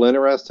keep people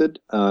interested,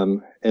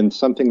 and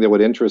something that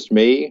would interest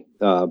me.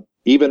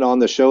 Even on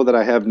the show that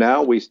I have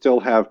now, we still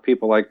have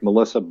people like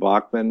Melissa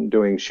Bachman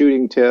doing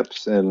shooting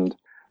tips, and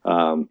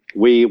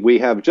we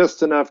have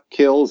just enough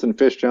kills and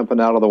fish jumping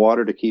out of the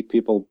water to keep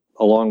people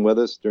along with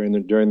us during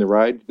the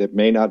ride that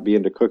may not be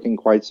into cooking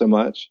quite so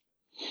much,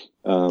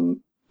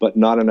 but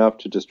not enough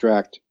to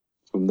distract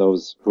from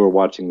those who are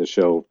watching the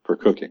show for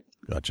cooking.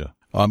 Gotcha.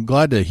 I'm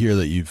glad to hear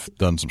that you've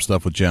done some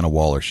stuff with Jana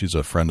Waller. She's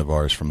a friend of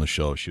ours from the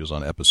show. She was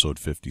on episode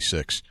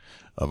 56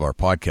 of our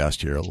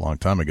podcast here a long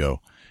time ago.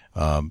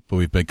 But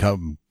we've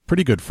become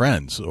pretty good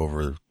friends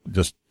over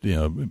just,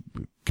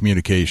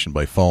 communication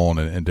by phone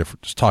and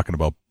different, just talking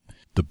about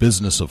the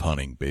business of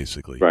hunting,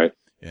 basically. Right.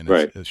 And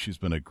Right. she's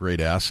been a great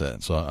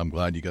asset. So I'm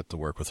glad you got to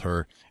work with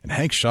her. And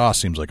Hank Shaw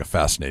seems like a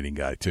fascinating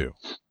guy too.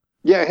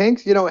 Yeah,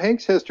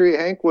 Hank's history.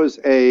 Hank was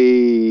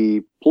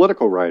a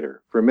political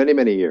writer for many,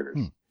 many years.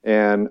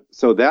 And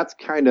so that's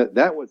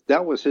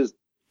that was his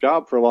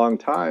job for a long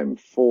time.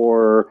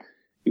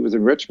 He was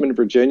in Richmond,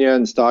 Virginia,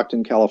 and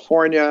Stockton,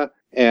 California.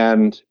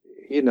 And,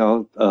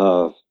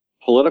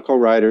 political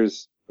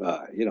writers,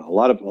 a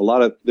lot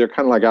of, they're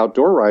kind of like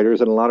outdoor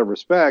writers in a lot of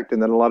respect. And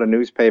then a lot of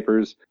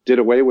newspapers did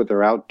away with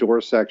their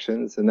outdoor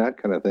sections and that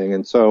kind of thing.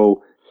 And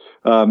so,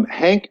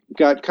 Hank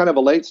got kind of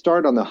a late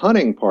start on the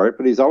hunting part,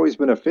 but he's always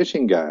been a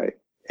fishing guy.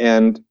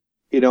 And,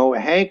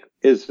 Hank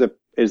is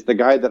the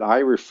guy that I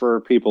refer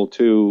people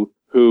to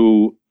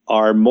who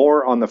are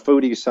more on the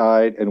foodie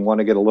side and want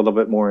to get a little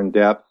bit more in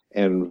depth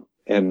and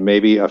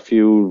maybe a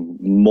few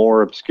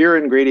more obscure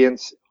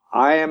ingredients.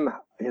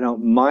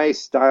 My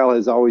style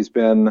has always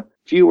been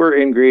fewer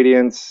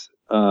ingredients,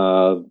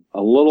 a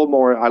little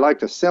more. I like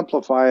to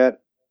simplify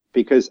it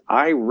because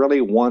I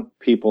really want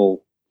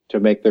people to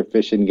make their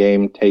fish and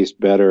game taste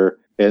better.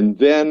 And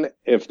then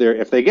if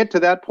they get to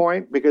that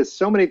point, because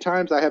so many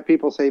times I have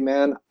people say,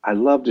 man, I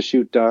love to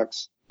shoot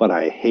ducks, but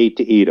I hate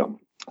to eat them.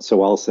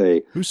 So I'll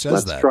say, who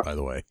says that, by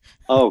the way?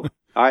 Oh,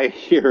 I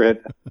hear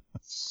it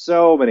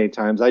so many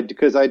times.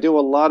 Because I do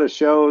a lot of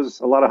shows,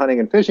 a lot of hunting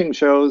and fishing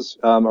shows,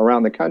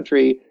 around the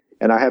country.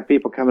 And I have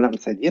people coming up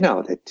and saying,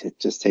 it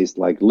just tastes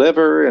like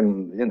liver.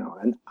 And,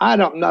 and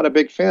I'm not a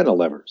big fan of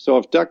liver. So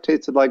if duck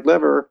tasted like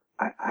liver,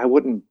 I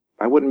wouldn't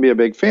be a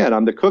big fan.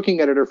 I'm the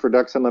cooking editor for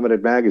Ducks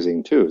Unlimited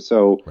magazine too.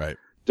 So right.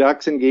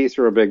 Ducks and geese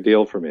are a big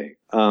deal for me.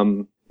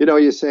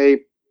 You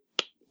say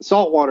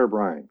saltwater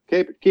brine,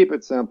 keep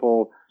it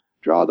simple,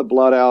 draw the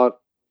blood out,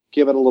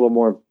 give it a little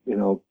more,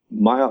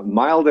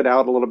 mild it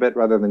out a little bit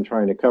rather than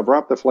trying to cover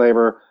up the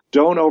flavor.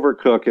 Don't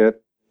overcook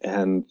it.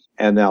 And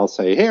they'll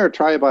say, here,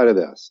 try a bite of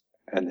this.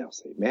 And they'll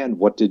say, man,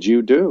 what did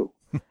you do?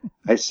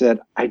 I said,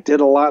 I did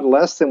a lot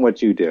less than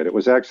what you did. It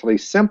was actually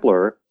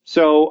simpler.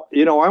 So,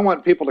 I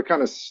want people to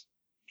kind of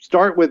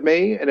start with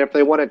me. And if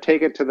they want to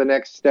take it to the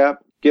next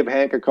step, give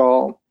Hank a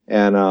call.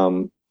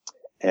 And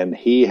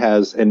he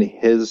has, and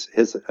his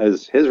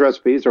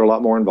recipes are a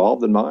lot more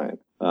involved than mine.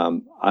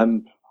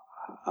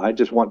 I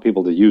just want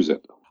people to use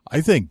it.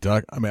 I think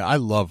I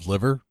love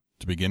liver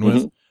to begin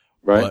with.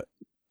 Right. But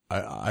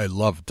I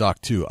love duck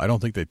too. I don't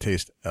think they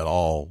taste at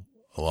all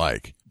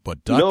alike.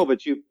 But duck. No,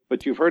 but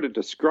you've heard it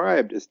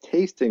described as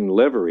tasting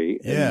livery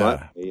and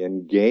mutty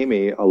and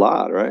gamey a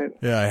lot, right?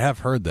 Yeah, I have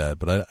heard that,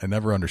 but I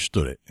never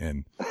understood it,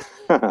 and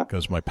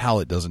because my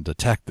palate doesn't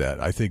detect that.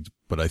 I think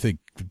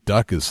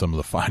duck is some of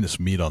the finest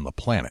meat on the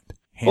planet.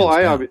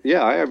 I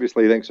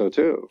obviously think so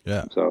too.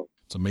 Yeah, so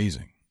it's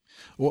amazing.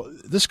 Well,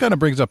 this kind of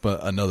brings up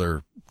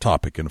another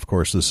topic, and of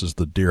course, this is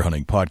the deer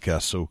hunting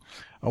podcast. So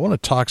I want to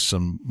talk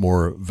some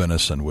more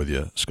venison with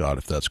you, Scott,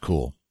 if that's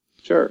cool.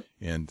 Sure.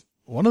 And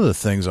one of the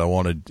things I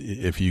wanted,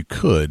 if you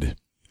could,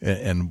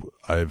 and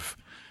I've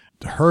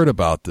heard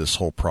about this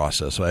whole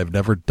process, I've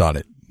never done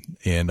it,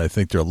 and I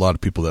think there are a lot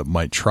of people that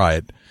might try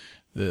it,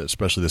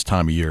 especially this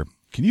time of year.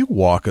 Can you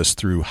walk us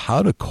through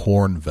how to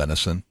corn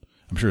venison?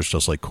 I'm sure it's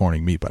just like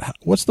corning meat, but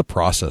what's the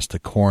process to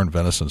corn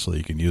venison so that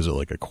you can use it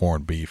like a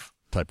corned beef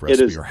type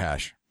recipe or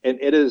hash? And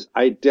it is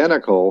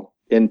identical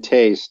in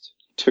taste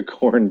to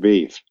corned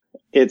beef.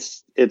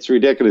 It's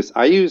ridiculous.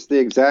 I use the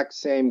exact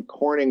same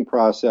corning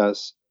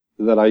process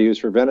that I use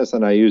for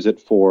venison. I use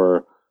it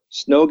for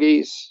snow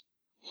geese,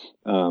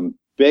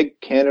 big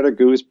Canada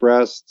goose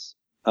breasts,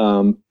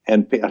 and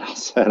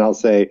I'll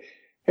say,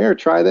 here,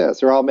 try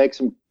this, or I'll make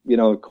some,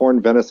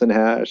 corned venison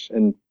hash,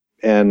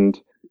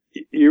 and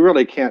you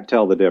really can't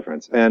tell the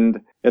difference.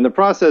 And in the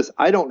process,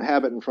 I don't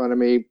have it in front of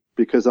me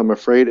because I'm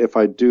afraid if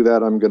I do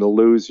that, I'm going to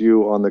lose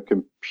you on the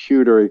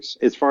computer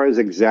as far as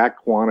exact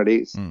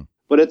quantities.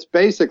 But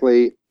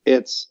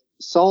it's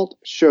salt,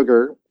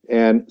 sugar,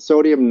 and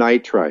sodium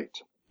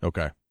nitrite.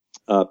 Okay.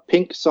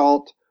 Pink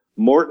salt,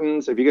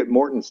 Morton's. If you get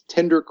Morton's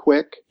Tender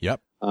Quick,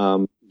 yep,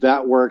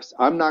 that works.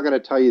 I'm not going to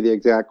tell you the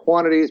exact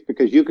quantities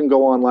because you can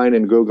go online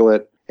and Google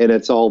it, and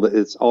it's all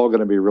going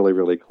to be really,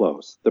 really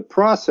close. The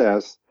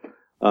process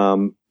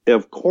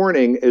of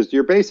corning is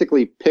you're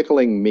basically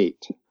pickling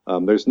meat.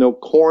 There's no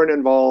corn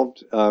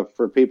involved.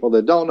 For people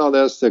that don't know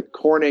this, the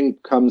corning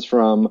comes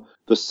from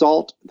the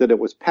salt that it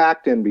was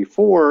packed in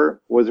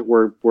before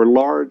were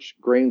large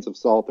grains of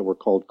salt that were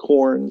called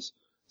corns.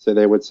 So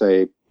they would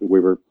say we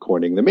were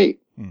corning the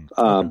meat.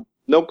 Okay.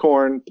 No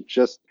corn,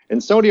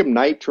 and sodium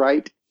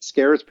nitrite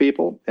scares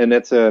people, and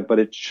but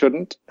it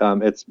shouldn't.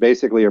 It's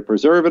basically a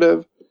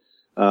preservative,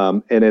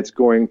 and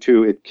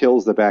it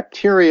kills the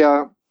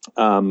bacteria,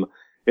 and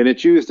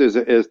it's used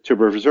as to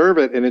preserve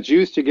it, and it's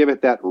used to give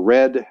it that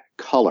red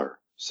color.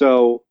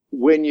 So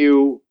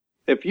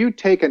if you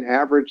take an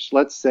average,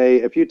 let's say,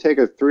 if you take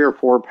a 3 or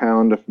 4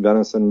 pound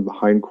venison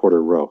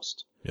hindquarter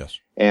roast, yes,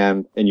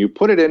 and you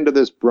put it into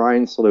this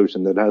brine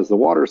solution that has the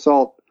water,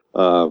 salt,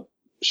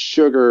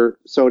 sugar,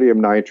 sodium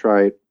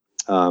nitrite,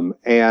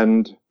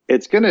 and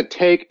it's going to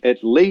take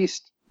at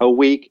least a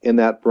week in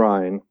that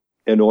brine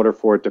in order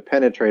for it to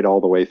penetrate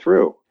all the way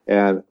through.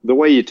 And the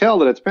way you tell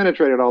that it's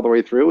penetrated all the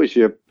way through is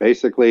you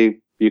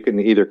can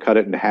either cut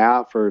it in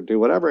half or do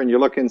whatever, and you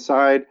look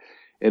inside,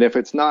 and if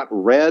it's not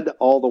red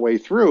all the way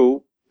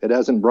through, it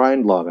hasn't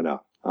brined long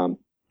enough.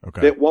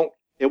 Okay. It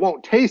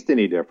won't taste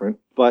any different,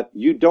 but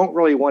you don't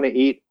really want to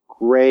eat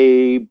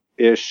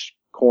grayish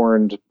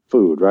corned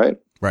food, right?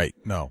 Right.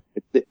 No.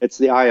 It's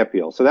the eye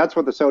appeal. So that's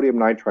what the sodium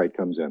nitrite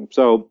comes in.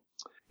 So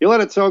you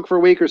let it soak for a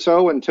week or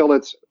so until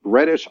it's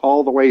reddish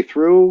all the way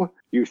through.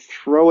 You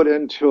throw it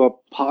into a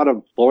pot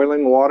of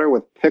boiling water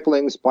with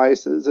pickling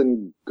spices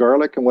and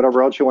garlic and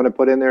whatever else you want to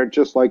put in there,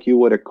 just like you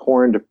would a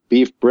corned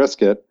beef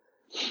brisket.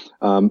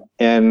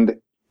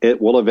 And it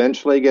will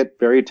eventually get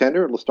very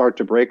tender. It'll start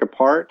to break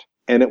apart,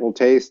 and it will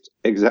taste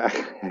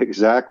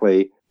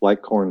exactly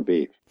like corned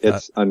beef.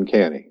 It's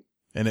uncanny.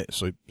 And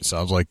so it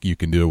sounds like you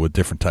can do it with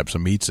different types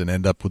of meats and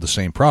end up with the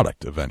same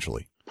product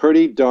eventually.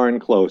 Pretty darn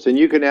close. And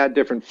you can add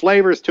different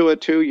flavors to it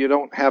too. You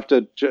don't have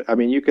to,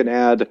 you can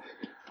add,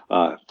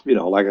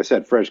 like I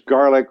said, fresh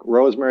garlic,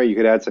 rosemary. You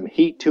could add some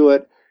heat to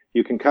it.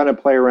 You can kind of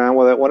play around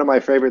with it. One of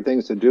my favorite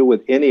things to do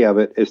with any of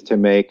it is to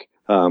make,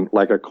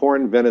 like a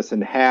corned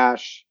venison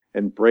hash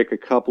and break a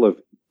couple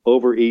of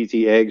over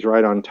easy eggs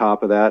right on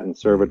top of that and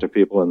serve it to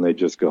people, and they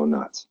just go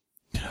nuts.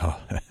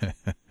 Oh,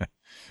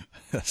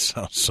 that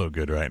sounds so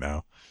good right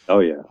now. Oh,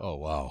 yeah. Oh,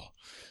 wow.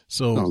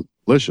 So sounds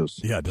delicious.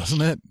 Yeah,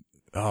 doesn't it?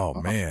 Oh,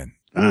 man.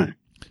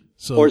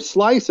 So, or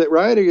slice it,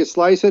 right? Or you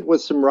slice it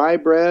with some rye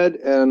bread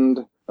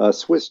and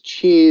Swiss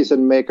cheese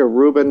and make a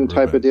Reuben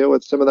type of deal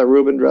with some of that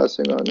Reuben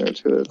dressing on there,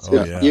 too.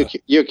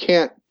 You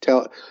can't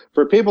tell.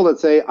 For people that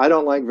say, I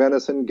don't like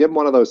venison, give them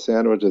one of those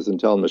sandwiches and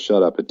tell them to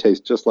shut up. It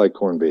tastes just like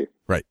corned beef.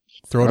 Right.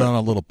 Throw it on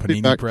a little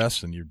panini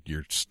press and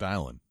you're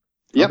styling.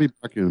 Yep. I'll be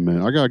back in a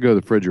minute. I got to go to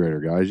the refrigerator,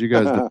 guys. You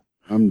guys,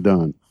 I'm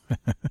done.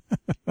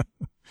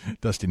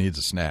 Dusty needs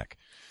a snack.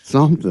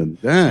 Something.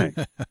 Dang.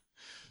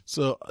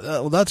 So,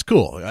 that's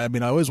cool. I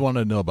mean, I always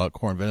wanted to know about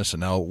corned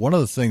venison. Now, one of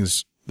the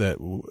things that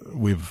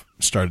we've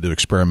started to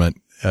experiment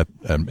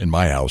in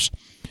my house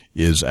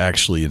is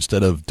actually,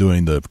 instead of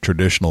doing the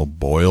traditional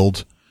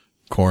boiled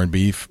corned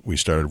beef, we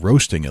started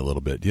roasting it a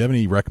little bit. Do you have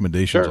any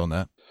recommendations on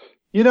that?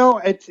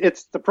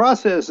 It's the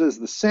process is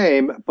the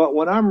same, but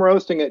when I'm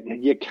roasting it,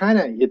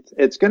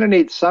 it's going to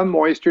need some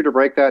moisture to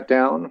break that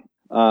down.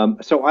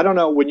 So I don't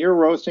know, when you're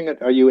roasting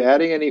it, are you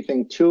adding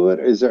anything to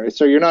it?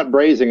 So you're not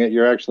braising it,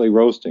 you're actually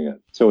roasting it.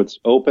 So it's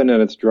open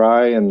and it's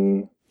dry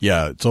and.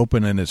 Yeah, it's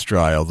open and it's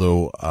dry,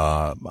 although,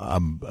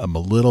 I'm a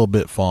little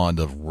bit fond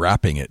of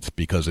wrapping it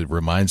because it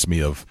reminds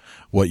me of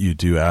what you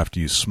do after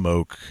you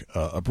smoke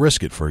a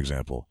brisket, for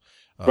example.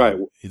 Right.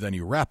 Then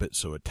you wrap it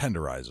so it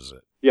tenderizes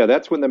it. Yeah,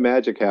 that's when the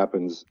magic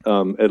happens.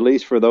 At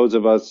least for those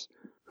of us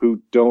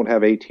who don't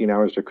have 18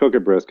 hours to cook a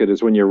brisket,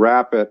 is when you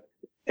wrap it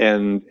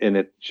and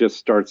it just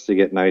starts to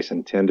get nice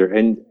and tender.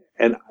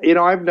 And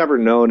I've never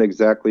known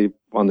exactly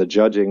on the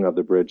judging of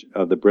the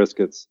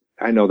briskets.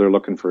 I know they're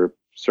looking for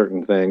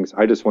certain things.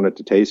 I just want it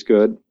to taste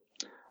good.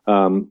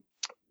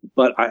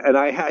 But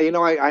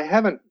I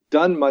haven't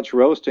done much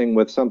roasting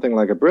with something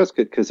like a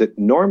brisket because it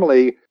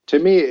normally, to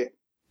me,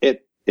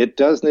 it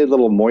does need a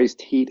little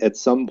moist heat at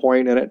some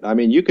point in it. I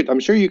mean, I'm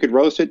sure you could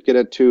roast it, get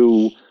it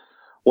to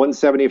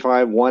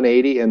 175,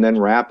 180, and then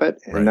wrap it,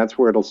 and that's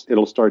where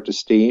it'll start to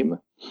steam.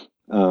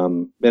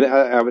 And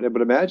I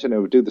would imagine it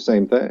would do the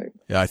same thing.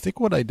 Yeah, I think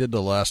what I did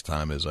the last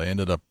time is I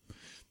ended up,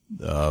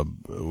 I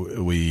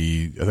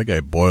think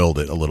I boiled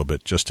it a little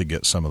bit just to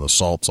get some of the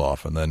salts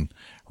off, and then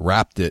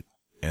wrapped it,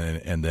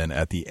 and then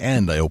at the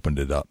end I opened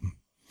it up,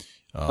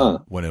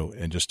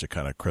 and just to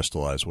kind of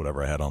crystallize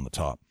whatever I had on the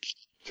top.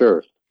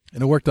 Sure.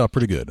 And it worked out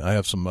pretty good. I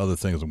have some other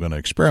things I'm going to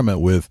experiment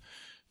with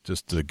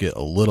just to get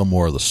a little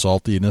more of the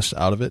saltiness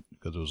out of it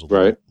because it was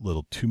a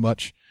little too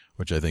much,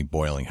 which I think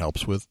boiling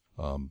helps with.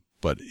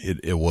 But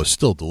it was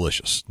still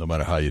delicious no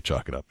matter how you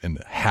chalk it up. And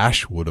the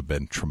hash would have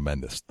been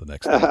tremendous the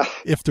next day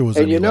if there was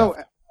any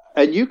left.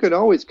 And you can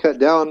always cut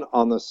down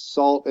on the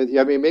salt.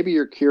 I mean, maybe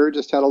your cure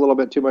just had a little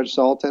bit too much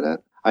salt in it.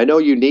 I know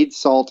you need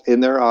salt in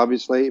there,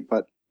 obviously,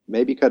 but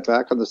maybe cut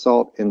back on the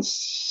salt and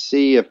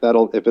see if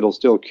it'll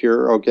still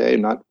cure. Okay,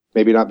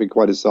 maybe not be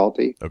quite as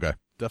salty. Okay.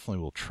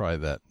 Definitely will try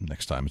that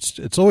next time.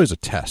 It's always a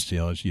test,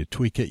 as you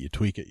tweak it, you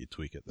tweak it.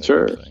 That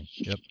sure. Kind of thing.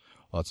 Yep.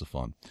 Lots of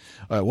fun.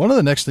 All right. One of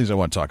the next things I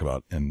want to talk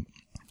about, and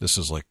this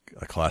is like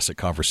a classic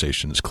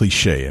conversation, it's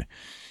cliche.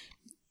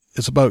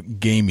 It's about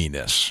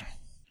gaminess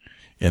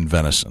in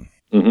venison.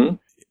 Mm-hmm.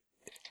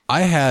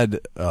 I had,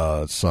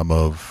 some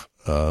of,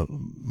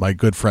 my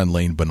good friend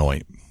Lane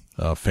Benoit,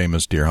 a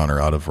famous deer hunter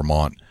out of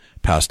Vermont,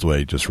 passed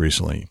away just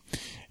recently.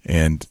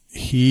 And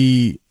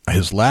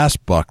his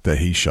last buck that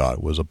he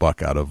shot was a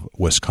buck out of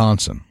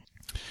Wisconsin.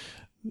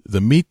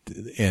 The meat,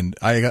 and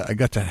I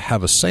got to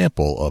have a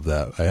sample of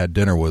that. I had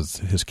dinner with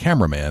his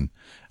cameraman,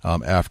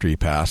 after he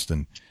passed,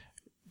 and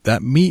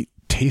that meat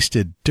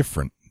tasted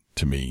different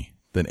to me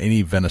than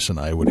any venison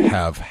I would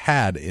have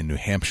had in New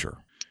Hampshire.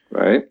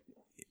 Right.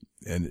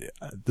 And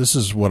this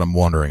is what I'm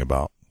wondering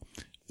about.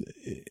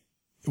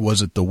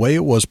 Was it the way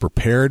it was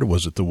prepared?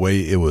 Was it the way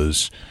it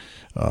was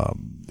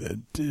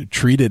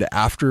treated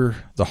after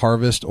the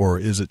harvest, or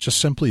is it just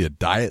simply a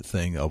diet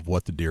thing of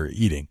what the deer are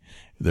eating?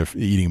 They're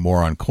eating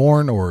more on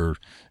corn, or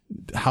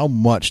how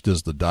much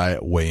does the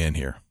diet weigh in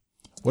here?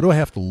 What do I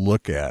have to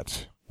look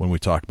at when we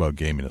talk about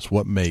gaminess?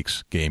 What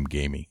makes game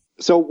gamey?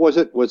 So was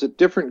it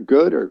different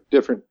good or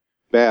different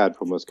bad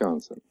from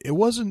Wisconsin? It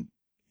wasn't.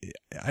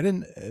 I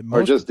didn't.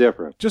 Or just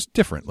different? Just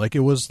different. Like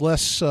it was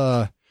less.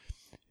 I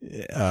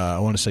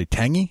want to say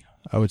tangy.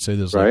 I would say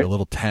there's like a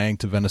little tang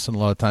to venison. A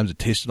lot of times it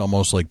tasted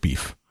almost like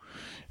beef,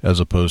 as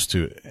opposed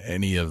to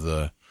any of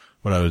the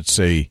what I would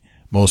say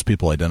most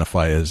people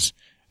identify as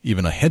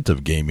even a hint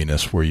of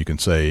gaminess, where you can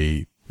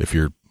say, if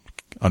you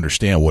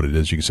understand what it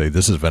is, you can say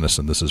this is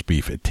venison, this is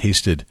beef. It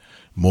tasted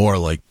more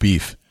like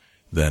beef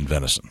than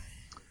venison.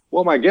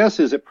 Well, my guess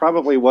is it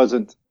probably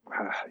wasn't.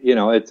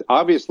 It's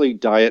obviously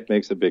diet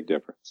makes a big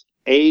difference.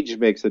 Age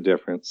makes a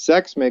difference.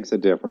 Sex makes a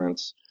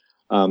difference.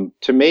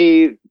 To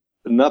me,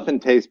 nothing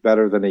tastes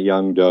better than a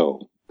young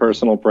doe.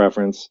 Personal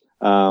preference.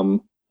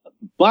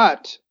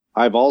 But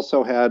I've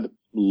also had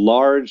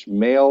large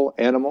male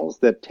animals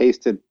that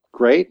tasted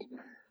great.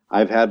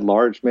 I've had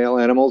large male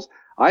animals.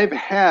 I've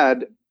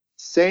had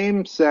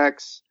same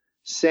sex,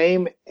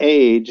 same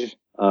age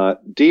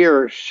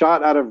deer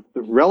shot out of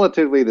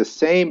relatively the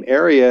same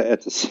area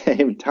at the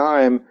same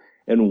time,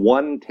 and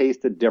one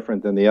tasted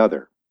different than the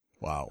other.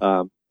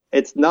 Wow.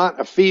 It's not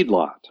a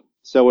feedlot,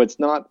 so it's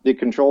not the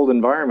controlled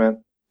environment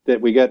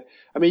that we get.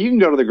 I mean, you can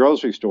go to the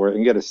grocery store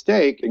and get a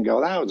steak and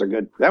go, that was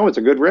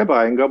a good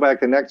ribeye, and go back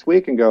the next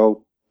week and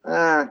go,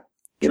 and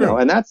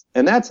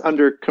that's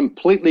under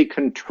completely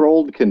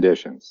controlled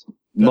conditions.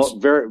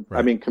 Right.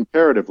 I mean,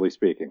 comparatively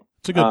speaking.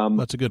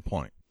 That's a good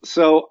point.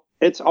 So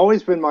it's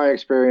always been my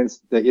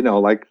experience that,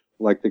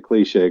 like the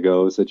cliche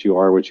goes, that you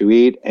are what you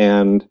eat.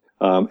 And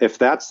if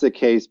that's the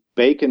case,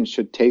 bacon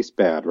should taste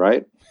bad,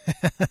 right?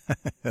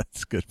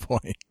 That's a good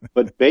point.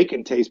 But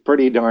bacon tastes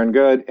pretty darn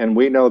good, and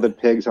we know that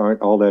pigs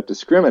aren't all that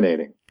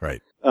discriminating.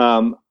 Right.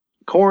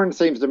 Corn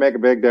seems to make a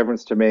big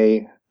difference to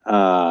me.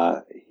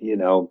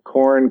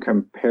 Corn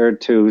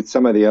compared to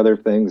some of the other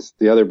things,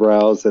 the other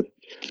browse that,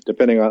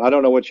 depending on, I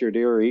don't know what your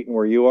deer are eating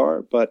where you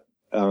are, but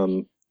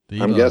I'm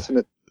guessing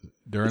it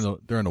during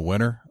the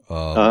winter.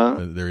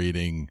 They're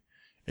eating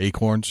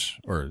acorns,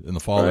 or in the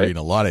fall they're eating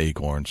a lot of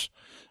acorns.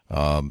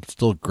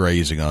 Still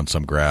grazing on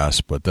some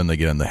grass, but then they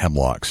get in the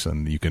hemlocks,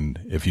 and you can,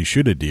 if you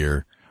shoot a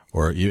deer,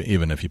 or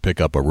even if you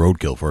pick up a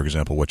roadkill, for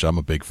example, which I'm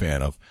a big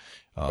fan of,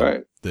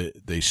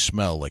 they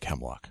smell like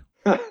hemlock.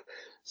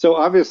 So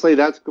obviously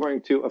that's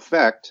going to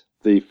affect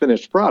the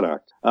finished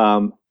product.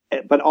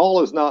 But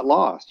all is not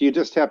lost. You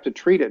just have to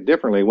treat it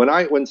differently.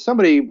 When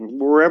somebody,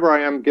 wherever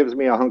I am, gives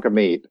me a hunk of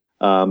meat,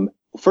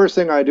 first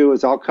thing I do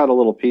is I'll cut a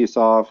little piece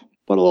off,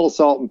 put a little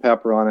salt and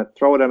pepper on it,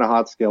 throw it in a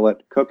hot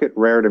skillet, cook it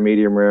rare to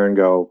medium rare, and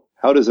go,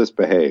 how does this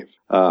behave?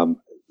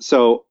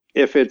 So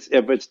if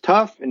it's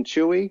tough and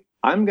chewy,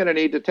 I'm going to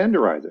need to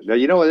tenderize it.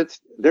 Now,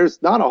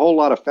 there's not a whole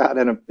lot of fat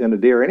in a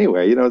deer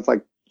anyway. It's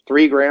like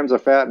 3 grams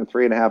of fat and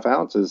 3.5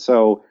 ounces.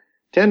 So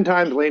 10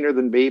 times leaner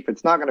than beef.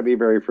 It's not going to be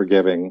very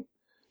forgiving.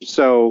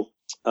 So,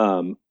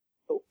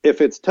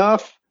 if it's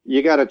tough,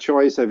 you got a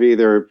choice of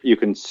either you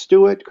can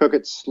stew it, cook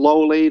it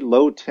slowly,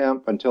 low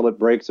temp until it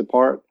breaks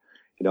apart.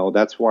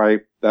 That's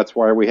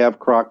why we have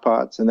crock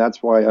pots, and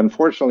that's why,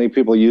 unfortunately,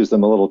 people use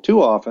them a little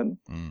too often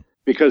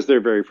because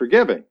they're very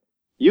forgiving.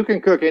 You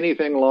can cook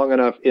anything long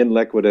enough in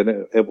liquid,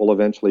 and it will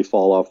eventually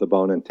fall off the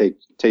bone and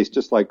taste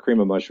just like cream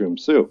of mushroom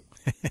soup.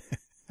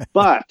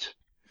 But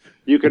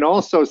you can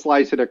also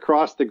slice it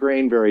across the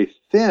grain very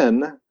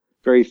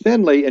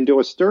thinly, and do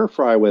a stir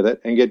fry with it,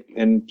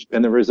 and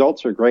the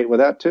results are great with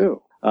that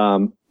too.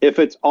 If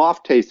it's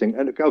off tasting,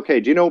 and okay,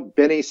 do you know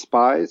Benny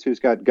Spies, who's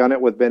got Gun It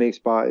with Benny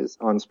Spies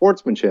on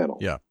Sportsman Channel?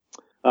 Yeah.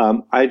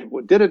 I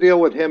did a deal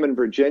with him in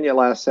Virginia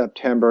last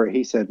September.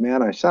 He said,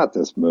 man, I shot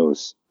this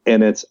moose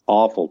and it's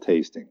awful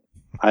tasting.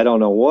 I don't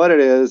know what it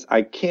is.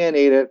 I can't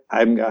eat it.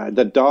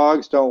 The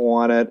dogs don't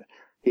want it.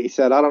 He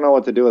said, I don't know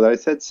what to do with it. I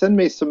said, send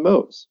me some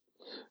moose.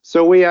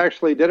 So we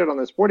actually did it on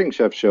the Sporting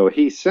Chef show.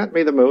 He sent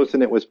me the moose,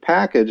 and it was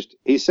packaged.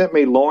 He sent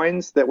me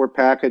loins that were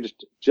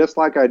packaged just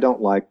like I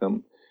don't like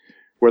them,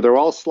 where they're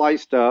all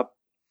sliced up,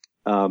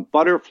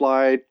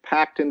 butterflied,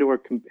 packed into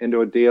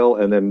a deal,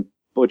 and then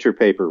butcher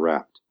paper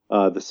wrapped.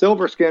 The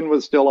silver skin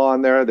was still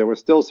on there. There was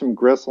still some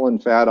gristle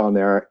and fat on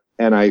there.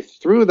 And I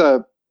threw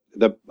the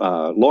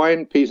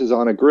loin pieces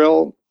on a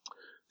grill,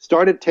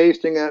 started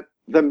tasting it.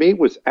 The meat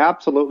was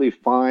absolutely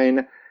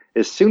fine.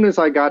 As soon as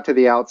I got to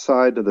the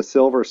outside, to the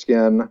silver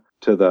skin,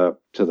 to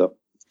the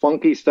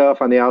funky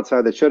stuff on the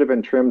outside that should have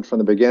been trimmed from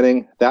the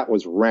beginning, that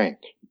was rank.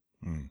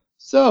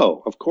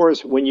 So, of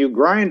course, when you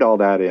grind all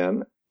that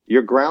in,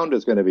 your ground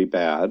is going to be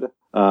bad.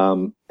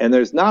 And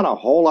there's not a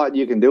whole lot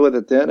you can do with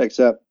it then,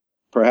 except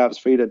perhaps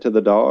feed it to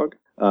the dog.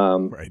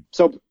 Right.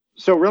 So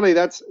really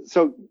that's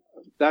the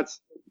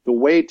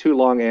way too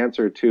long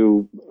answer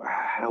to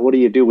what do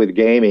you do with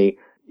gamey?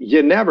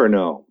 You never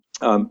know.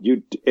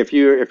 If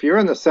you're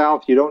in the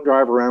South, you don't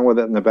drive around with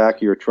it in the back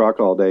of your truck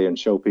all day and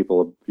show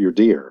people your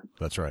deer.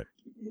 That's right.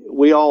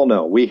 we all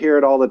know. We hear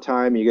it all the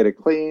time. You get it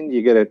cleaned,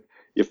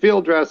 you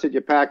field dress it,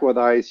 you pack it with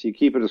ice, you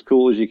keep it as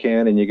cool as you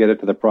can, and you get it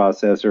to the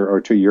processor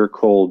or to your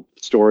cold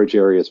storage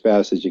area as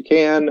fast as you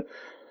can.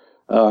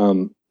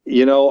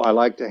 I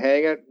like to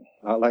hang it.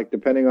 I like,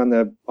 depending on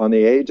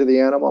the age of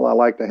the animal, I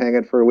like to hang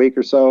it for a week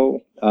or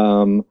so.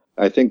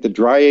 I think the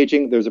dry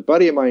aging, there's a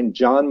buddy of mine,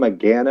 John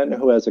McGannon,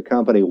 who has a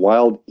company,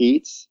 Wild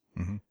Eats.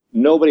 Mm-hmm.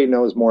 Nobody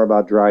knows more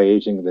about dry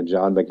aging than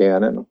John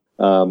McGannon.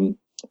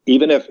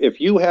 Even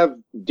if you have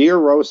deer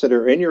roasts that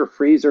are in your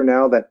freezer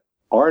now that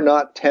are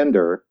not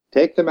tender,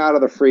 take them out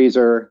of the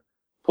freezer,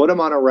 put them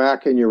on a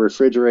rack in your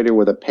refrigerator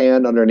with a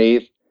pan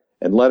underneath,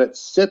 and let it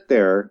sit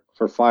there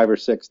for 5 or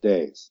 6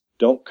 days.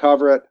 Don't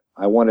cover it.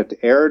 I want it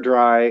to air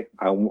dry.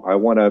 I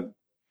want to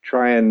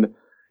try and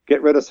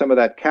get rid of some of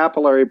that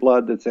capillary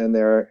blood that's in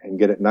there and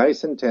get it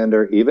nice and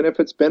tender. Even if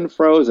it's been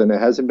frozen, it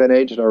hasn't been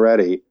aged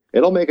already,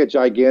 it'll make a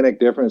gigantic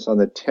difference on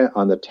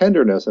the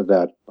tenderness of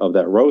that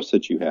roast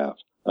that you have.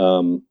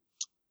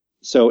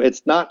 So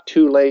it's not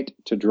too late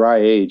to dry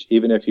age,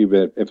 even if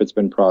it's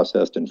been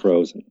processed and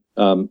frozen.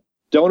 Don't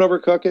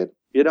overcook it.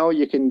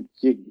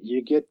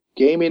 You get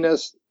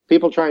gaminess.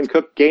 People try and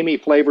cook gamey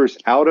flavors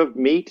out of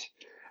meat,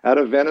 out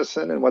of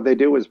venison, and what they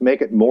do is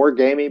make it more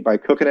gamey by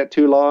cooking it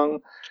too long.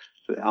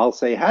 I'll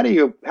say, how do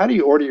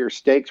you order your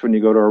steaks when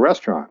you go to a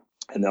restaurant?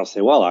 And they'll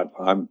say, well,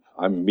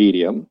 I'm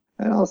medium.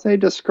 And I'll say,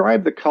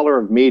 describe the color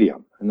of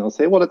medium. And they'll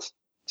say, well, it's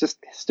just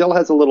still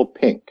has a little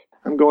pink.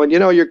 I'm going,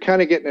 you're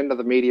kind of getting into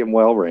the medium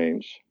well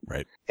range.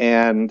 Right.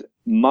 And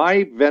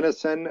my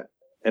venison,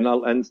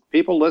 and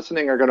people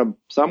listening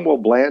some will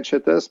blanch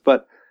at this,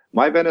 but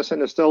my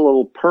venison is still a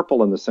little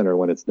purple in the center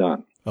when it's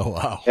done. Oh,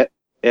 wow. It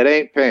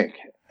ain't pink.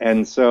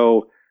 And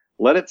so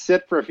let it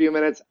sit for a few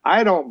minutes.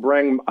 I don't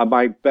bring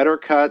my better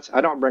cuts.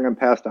 I don't bring them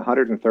past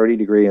 130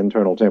 degree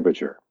internal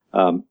temperature.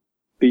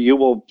 You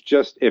will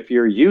just, if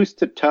you're used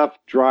to tough,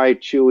 dry,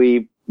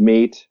 chewy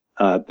meat,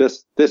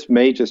 this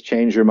may just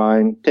change your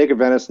mind. Take a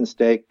venison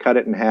steak, cut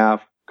it in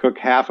half, cook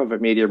half of it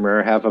medium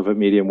rare, half of it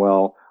medium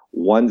well.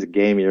 One's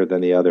gamier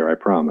than the other, I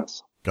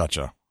promise.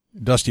 Gotcha.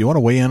 Dusty, you want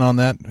to weigh in on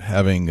that,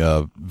 having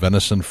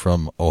venison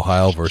from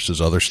Ohio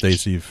versus other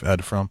states you've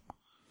had from?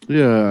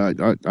 Yeah,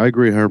 I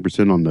agree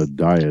 100% on the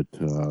diet.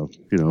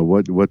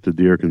 What the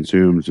deer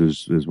consumes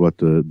is what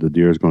the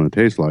deer is going to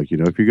taste like.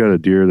 If you got a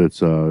deer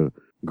that's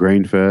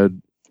grain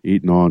fed,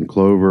 eating on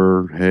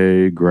clover,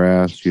 hay,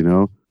 grass,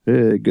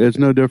 it's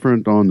no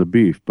different on the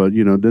beef. But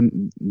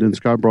then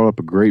Scott brought up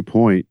a great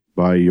point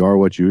by you are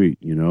what you eat.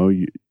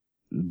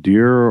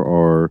 Deer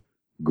are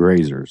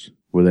grazers.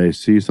 When they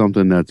see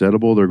something that's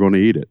edible, they're going to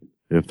eat it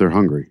if they're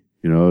hungry.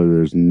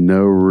 There's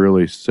no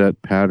really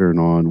set pattern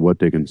on what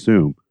they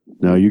consume.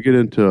 Now, you get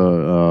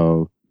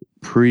into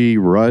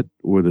pre-rut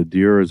where the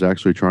deer is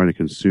actually trying to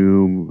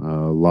consume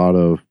a lot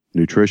of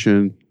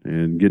nutrition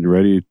and getting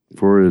ready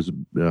for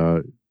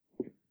the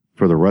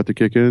rut to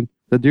kick in.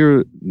 That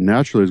deer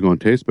naturally is going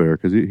to taste better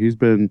because he's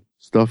been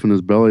stuffing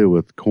his belly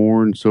with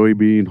corn,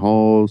 soybean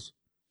hulls,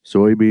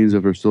 soybeans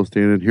if they're still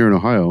standing here in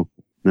Ohio.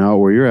 Now,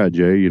 where you're at,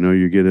 Jay,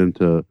 you get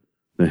into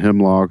the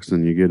hemlocks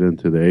and you get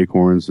into the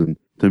acorns, and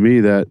to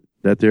me, that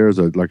there is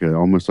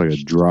almost like a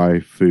dry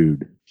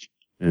food.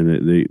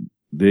 And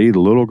they eat a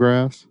little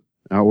grass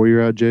out where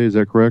you're at, Jay. Is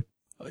that correct?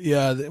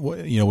 Yeah,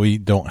 we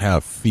don't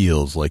have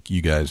fields like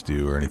you guys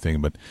do or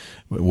anything, but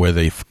where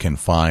they can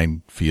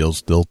find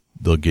fields, they'll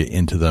get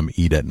into them,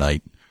 eat at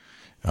night,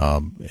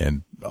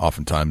 and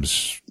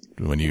oftentimes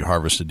when you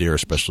harvest a deer,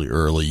 especially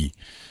early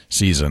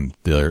season,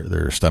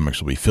 their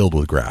stomachs will be filled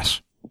with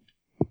grass.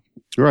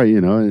 Right,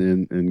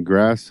 and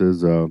grass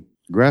is a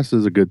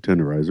good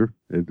tenderizer.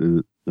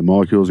 The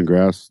molecules in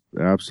grass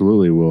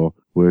absolutely will.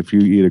 Well, if you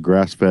eat a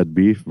grass-fed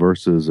beef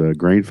versus a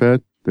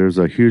grain-fed, there's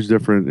a huge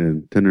difference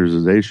in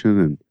tenderization,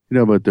 and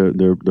but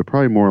they're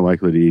probably more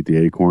likely to eat the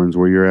acorns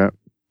where you're at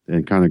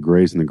and kind of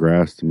graze in the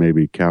grass to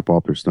maybe cap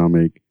off their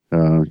stomach,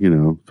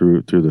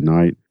 through the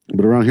night.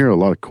 But around here, a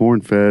lot of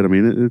corn-fed. I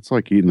mean, it's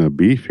like eating a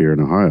beef here in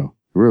Ohio.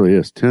 It really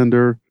is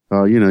tender.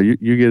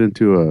 You get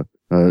into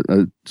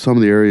some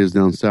of the areas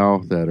down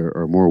south that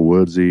are more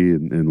woodsy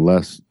and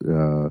less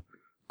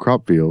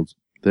crop fields.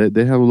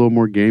 They have a little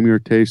more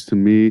gamier taste to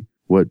me.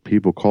 What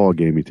people call a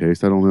gamey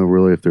taste. I don't know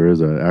really if there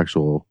is an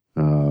actual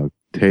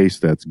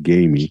taste that's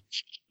gamey,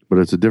 but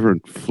it's a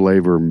different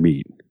flavor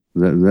meat.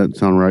 Does that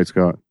sound right,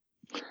 Scott?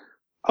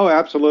 Oh,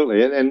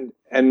 absolutely.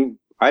 And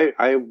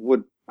I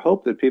would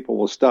hope that people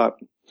will stop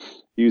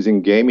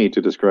using gamey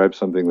to describe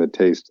something that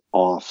tastes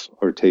off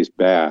or tastes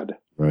bad.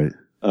 Right.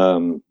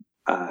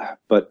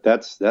 But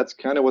that's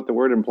kind of what the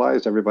word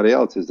implies to everybody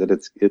else, is that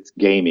it's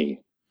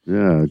gamey.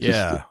 Yeah.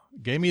 Yeah.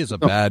 Gamey is a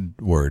bad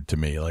word to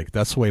me. Like,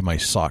 that's the way my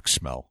socks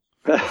smell.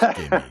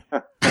 Gamey.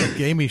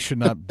 Gamey should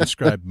not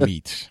describe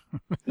meat.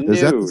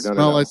 Is that the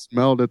smell I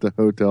smelled at the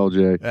hotel,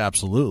 Jay?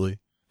 Absolutely.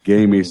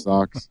 Gamey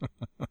socks.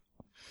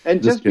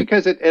 And just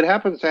because it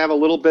happens to have a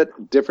little bit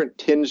different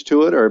tinge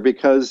to it, or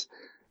because,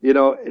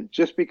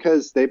 just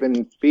because they've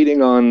been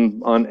feeding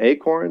on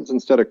acorns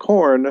instead of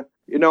corn,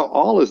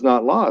 all is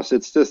not lost.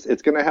 It's just,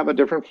 it's going to have a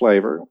different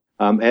flavor.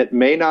 It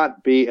may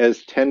not be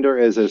as tender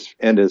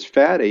and as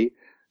fatty,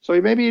 so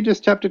maybe you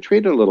just have to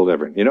treat it a little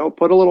different.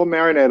 Put a little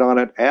marinade on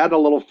it, add a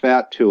little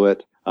fat to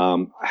it,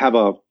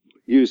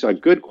 use a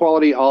good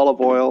quality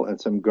olive oil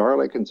and some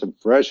garlic and some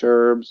fresh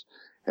herbs,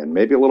 and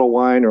maybe a little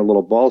wine or a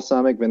little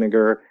balsamic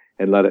vinegar,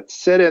 and let it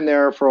sit in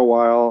there for a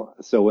while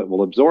so it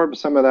will absorb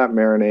some of that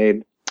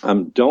marinade.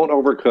 Don't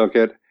overcook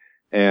it.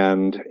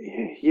 And,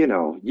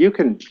 you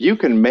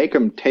can make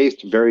them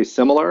taste very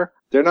similar.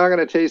 They're not going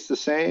to taste the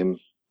same,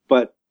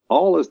 but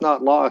all is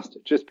not lost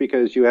just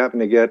because you happen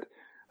to get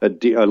a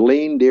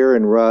lean deer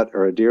in rut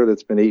or a deer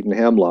that's been eating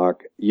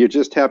hemlock. You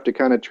just have to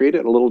kind of treat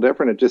it a little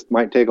different. It just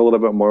might take a little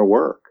bit more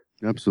work.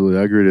 Absolutely.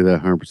 I agree to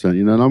that 100%.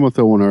 And I'm going to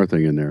throw one other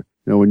thing in there.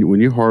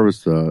 When you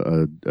harvest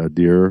a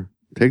deer,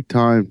 take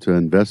time to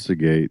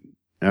investigate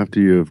after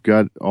you've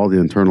got all the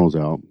internals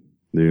out,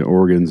 the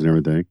organs and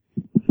everything.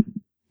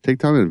 Take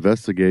time to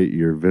investigate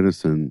your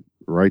venison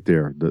right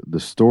there. The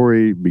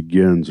story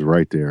begins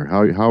right there.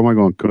 How am I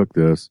going to cook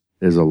this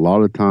is a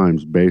lot of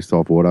times based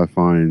off what I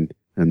find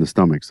in the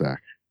stomach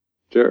sack.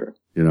 Sure.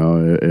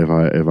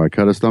 If I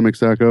cut a stomach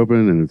sack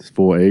open and it's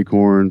full of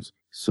acorns,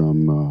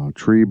 some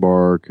tree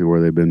bark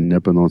where they've been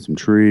nipping on some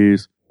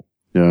trees,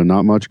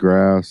 not much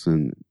grass,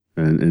 and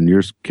in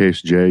your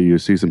case, Jay, you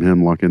see some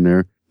hemlock in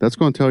there, that's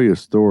going to tell you a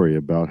story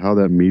about how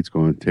that meat's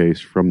going to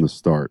taste from the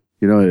start.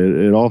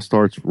 It all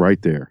starts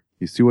right there.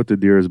 You see what the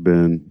deer has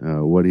been,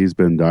 what he's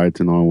been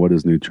dieting on, what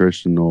his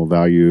nutritional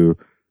value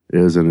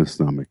is in his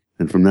stomach.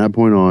 And from that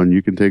point on,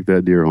 you can take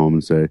that deer home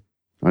and say,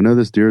 I know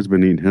this deer has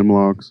been eating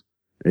hemlocks,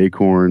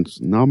 acorns,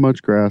 not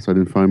much grass. I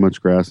didn't find much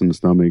grass in the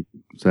stomach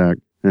sack.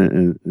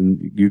 And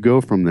you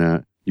go from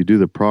that. You do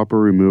the proper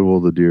removal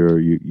of the deer.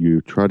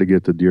 You try to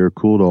get the deer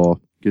cooled off,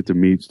 get the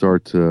meat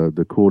start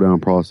the cool down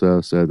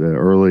process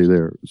early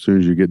there. As soon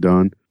as you get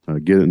done,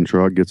 get it in the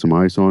truck, get some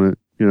ice on it.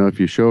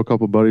 If you show a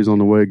couple buddies on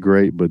the way,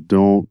 great, but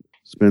don't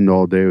spend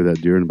all day with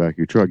that deer in the back of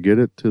your truck. Get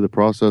it to the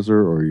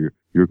processor or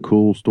your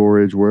cool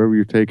storage, wherever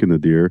you're taking the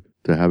deer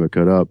to have it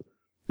cut up.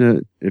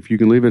 If you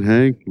can leave it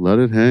hang, let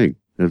it hang.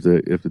 If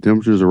the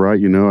temperatures are right,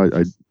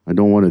 I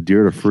don't want a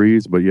deer to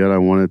freeze, but yet I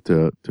want it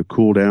to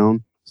cool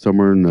down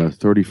somewhere in the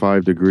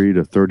 35 degree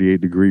to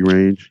 38 degree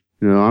range.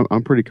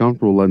 I'm pretty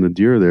comfortable letting the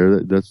deer there.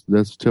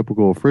 That's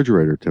typical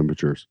refrigerator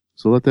temperatures.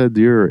 So let that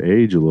deer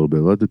age a little bit.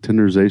 Let the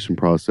tenderization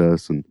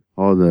process and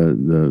all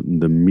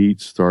the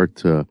meat start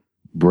to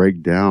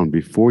break down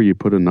before you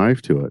put a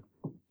knife to it.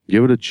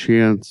 Give it a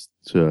chance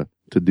to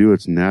do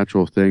its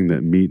natural thing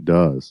that meat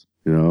does.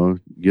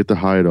 Get the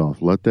hide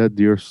off. Let that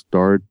deer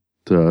start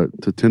to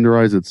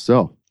tenderize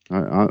itself.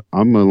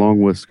 I'm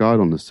along with Scott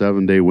on the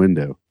 7-day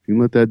window. You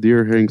can let that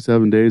deer hang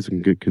 7 days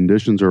and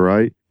conditions are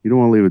right. You don't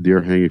want to leave a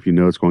deer hang if you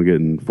know it's going to get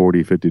in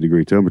 40, 50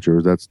 degree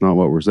temperatures. That's not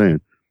what we're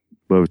saying.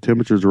 But if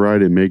temperatures are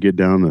right, it may get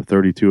down to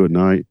 32 at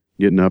night,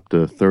 getting up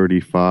to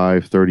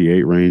 35,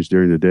 38 range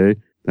during the day.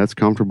 That's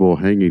comfortable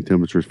hanging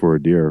temperatures for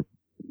a deer.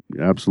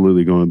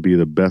 Absolutely going to be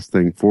the best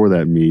thing for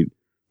that meat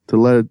to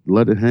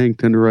let it hang,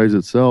 tenderize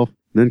itself,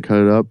 then cut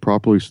it up,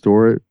 properly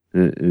store it,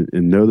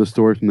 and know the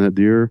story from that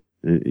deer,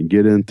 and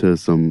get into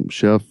some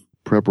chef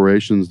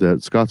preparations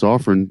that Scott's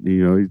offering.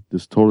 He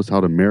just told us how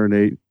to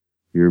marinate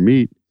your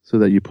meat so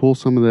that you pull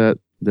some of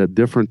that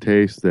different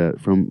taste that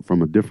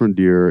from a different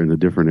deer in a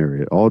different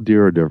area. All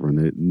deer are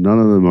different. None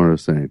of them are the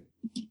same.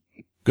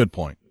 Good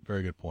point.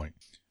 Very good point.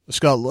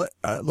 Scott,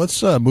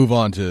 let's move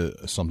on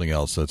to something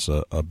else that's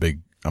I'm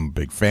a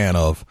big fan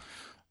of.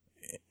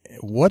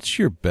 What's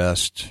your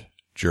best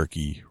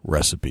jerky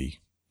recipe?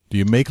 Do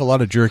you make a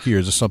lot of jerky, or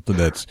is this something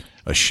that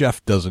a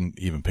chef doesn't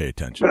even pay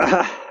attention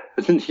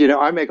to?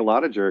 I make a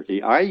lot of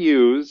jerky. I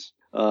use,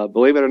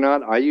 believe it or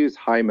not,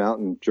 High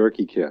Mountain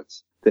jerky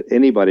kits that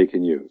anybody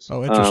can use.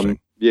 Oh, interesting.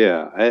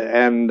 Yeah.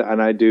 And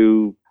I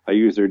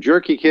use their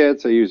jerky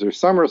kits. I use their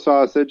summer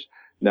sausage.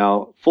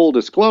 Now, full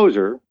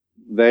disclosure,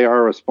 they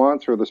are a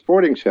sponsor of the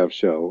Sporting Chef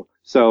show.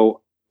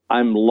 So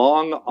I'm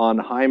long on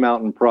High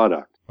Mountain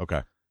product.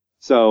 Okay.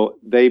 So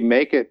they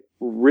make it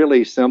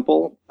really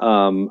simple.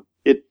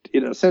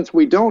 Since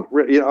we don't,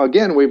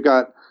 again, we're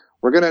going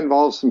to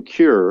involve some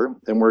cure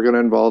and we're going to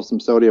involve some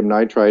sodium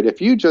nitrite.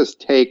 If you just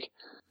take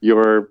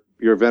your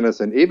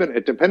venison, even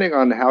depending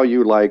on how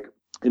you like,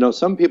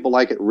 some people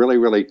like it really,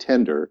 really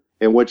tender,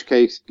 in which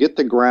case get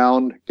the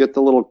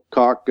little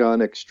caulk gun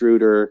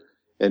extruder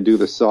and do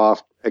the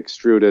soft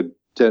extruded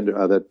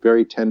tender, that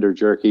very tender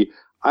jerky.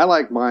 I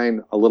like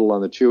mine a little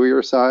on the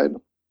chewier side.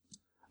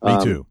 Me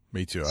too.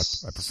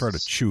 I prefer to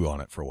chew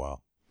on it for a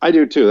while. I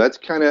do too. That's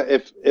kind of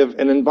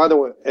by the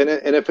way, and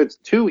if it's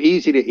too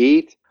easy to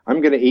eat,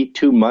 I'm going to eat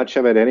too much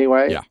of it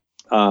anyway. Yeah.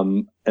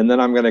 And then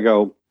I'm going to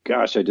go,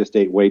 gosh, I just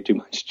ate way too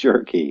much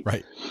jerky.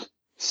 Right.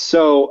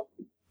 So,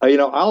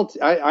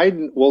 I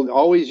will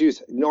always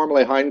use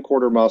normally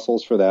hindquarter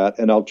muscles for that,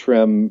 and I'll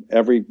trim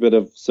every bit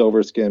of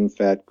silver skin,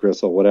 fat,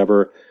 gristle,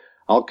 whatever.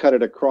 I'll cut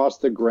it across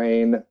the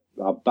grain,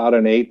 about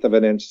 1/8 of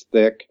an inch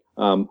thick.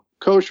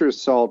 Kosher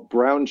salt,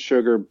 brown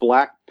sugar,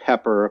 black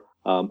pepper,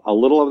 a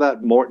little of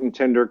that Morton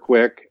Tender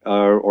Quick,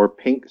 or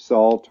pink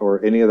salt,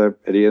 or any of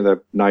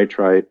the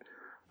nitrite.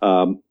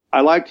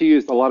 I like to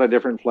use a lot of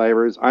different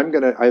flavors.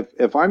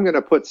 If I'm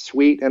gonna put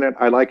sweet in it,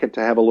 I like it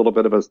to have a little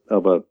bit of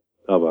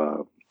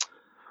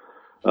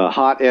a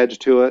hot edge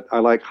to it. I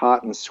like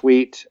hot and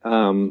sweet.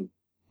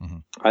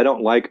 I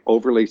don't like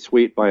overly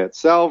sweet by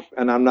itself,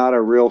 and I'm not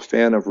a real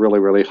fan of really,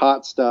 really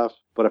hot stuff.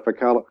 But if I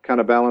kind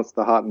of balance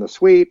the hot and the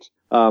sweet,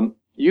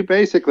 you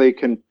basically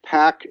can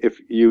pack, if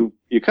you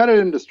cut it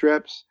into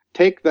strips,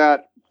 take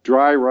that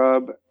dry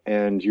rub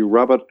and you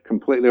rub it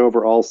completely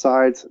over all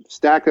sides,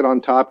 stack it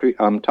on top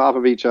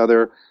of each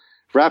other,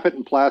 wrap it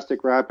in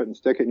plastic, wrap it and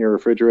stick it in your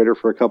refrigerator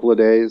for a couple of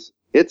days.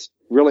 It's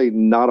really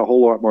not a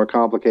whole lot more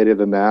complicated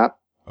than that.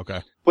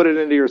 Okay. Put it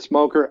into your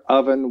smoker,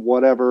 oven,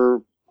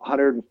 whatever,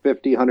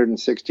 150,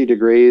 160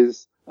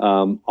 degrees,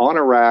 on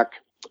a rack,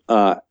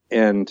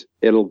 and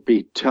it'll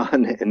be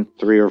done in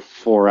 3 or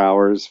 4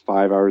 hours,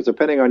 5 hours,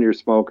 depending on your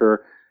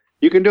smoker.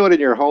 You can do it in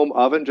your home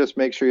oven. Just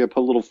make sure you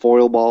put a little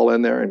foil ball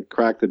in there and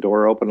crack the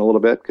door open a little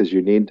bit, because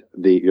you need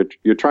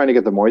you're trying to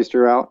get the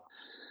moisture out.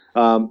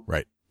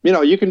 Right.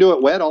 You can do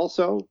it wet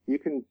also. You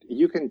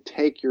can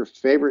take your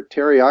favorite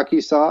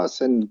teriyaki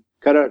sauce and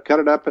cut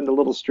it up into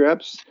little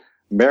strips,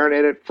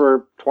 marinate it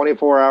for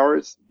 24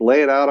 hours,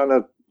 lay it out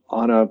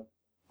on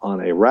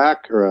a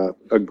rack or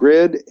a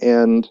grid,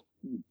 and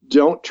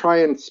don't try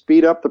and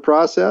speed up the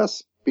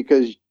process,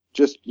 because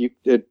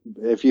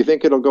if you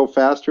think it'll go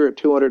faster at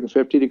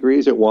 250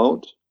 degrees, it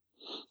won't.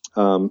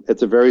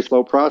 It's a very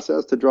slow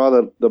process to draw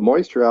the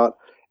moisture out.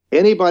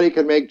 Anybody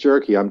can make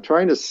jerky. I'm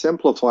trying to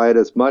simplify it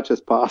as much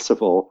as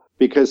possible,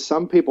 because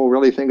some people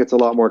really think it's a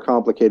lot more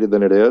complicated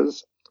than it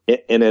is,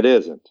 and it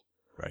isn't.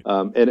 Right.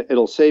 And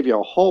it'll save you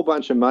a whole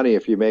bunch of money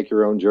if you make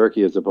your own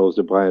jerky as opposed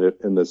to buying it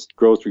in this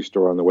grocery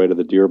store on the way to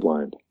the deer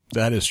blind.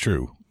 That is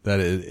true.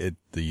 The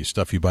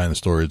stuff you buy in the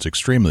store is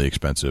extremely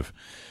expensive.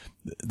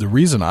 The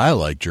reason I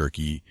like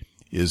jerky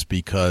is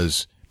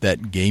because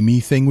that gamey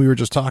thing we were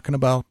just talking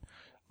about,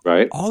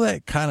 right? All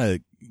that kind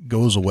of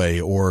goes away,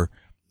 or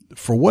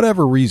for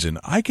whatever reason,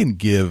 I can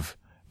give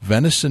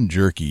venison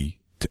jerky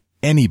to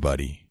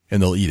anybody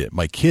and they'll eat it.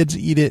 My kids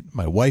eat it.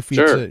 My wife eats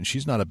it, and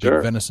she's not a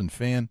big venison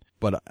fan.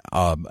 But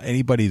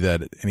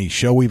any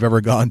show we've ever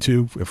gone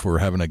to, if we're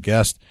having a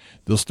guest,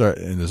 they'll start,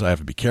 and I have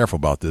to be careful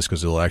about this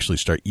because they'll actually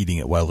start eating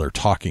it while they're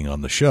talking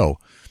on the show.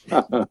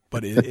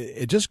 But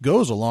it just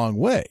goes a long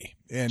way.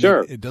 And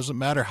it doesn't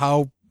matter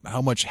how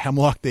much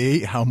hemlock they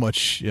ate, how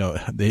much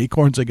the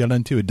acorns they got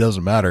into, it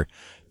doesn't matter.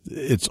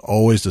 It's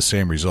always the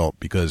same result,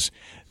 because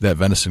that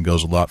venison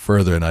goes a lot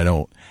further, and I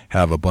don't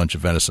have a bunch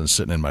of venison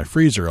sitting in my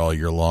freezer all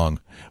year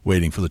long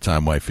waiting for the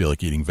time when I feel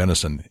like eating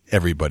venison.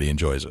 Everybody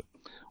enjoys it.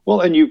 Well,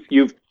 and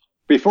you've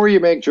before you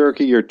make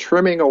jerky, you're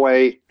trimming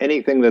away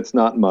anything that's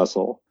not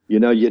muscle.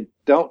 You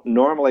don't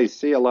normally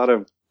see a lot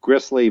of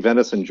gristly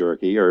venison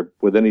jerky or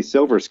with any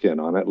silver skin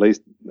on it. At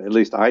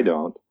least I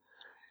don't.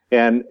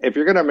 And if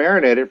you're going to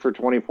marinate it for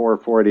 24 or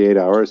 48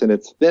 hours, and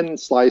it's thin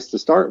sliced to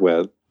start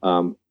with,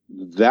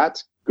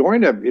 that's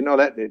going to,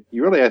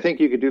 I think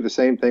you could do the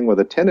same thing with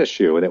a tennis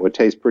shoe and it would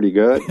taste pretty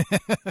good.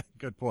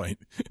 Good point.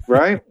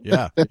 Right?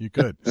 Yeah, you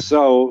could.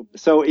 So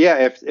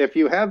yeah, if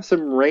you have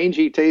some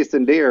rangy taste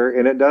in deer,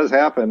 and it does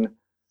happen,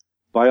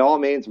 by all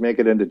means, make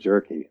it into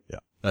jerky. Yeah,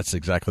 that's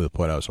exactly the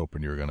point I was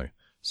hoping you were going to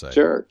say.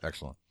 Sure.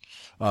 Excellent.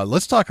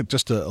 Let's talk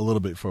just a little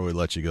bit before we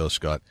let you go,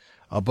 Scott,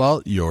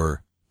 about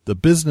the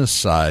business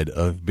side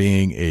of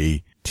being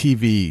a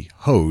TV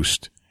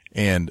host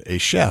and a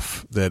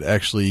chef that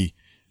actually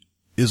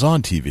is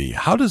on TV.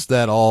 How does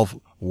that all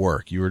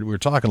work? We were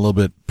talking a little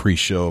bit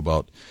pre-show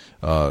about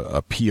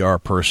a PR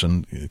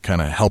person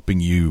kind of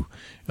helping you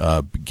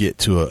get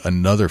to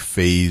another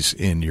phase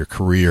in your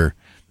career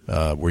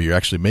where you're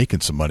actually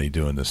making some money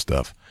doing this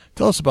stuff.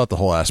 Tell us about the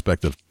whole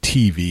aspect of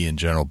TV in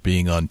general,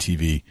 being on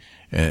TV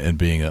and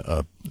being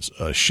a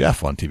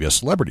chef on TV, a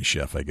celebrity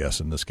chef, I guess,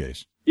 in this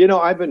case.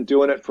 I've been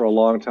doing it for a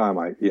long time.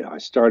 I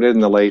started in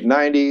the late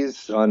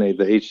 90s on the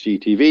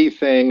HGTV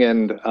thing,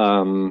 and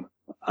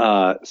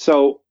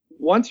so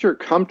once you're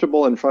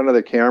comfortable in front of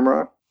the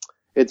camera,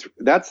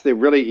 that's the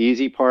really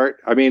easy part.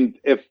 I mean,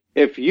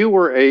 if you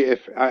were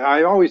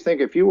I always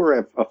think if you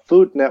were a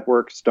Food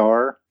Network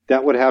star,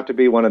 that would have to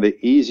be one of the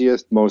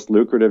easiest, most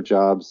lucrative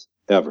jobs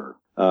ever.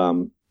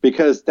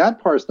 Because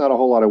that part's not a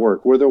whole lot of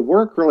work. Where the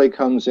work really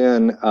comes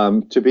in,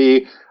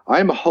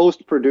 I'm a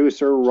host,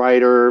 producer,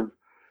 writer,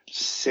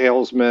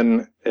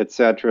 salesman,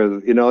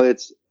 etc.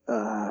 It's,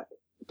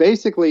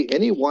 basically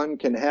anyone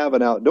can have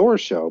an outdoor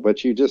show,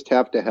 but you just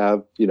have to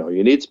have,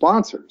 you need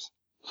sponsors.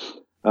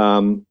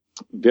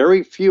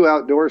 Very few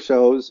outdoor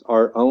shows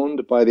are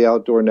owned by the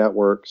outdoor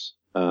networks.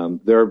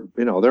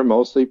 They're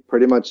mostly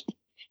pretty much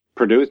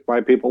produced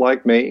by people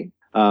like me.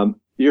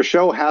 Your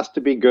show has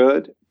to be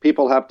good.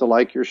 People have to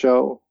like your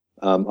show.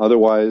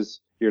 Otherwise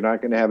you're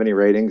not going to have any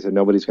ratings and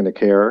nobody's going to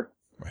care.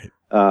 Right.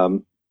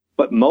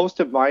 But most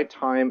of my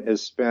time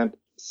is spent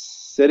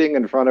sitting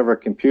in front of a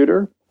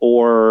computer,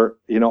 or,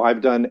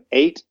 I've done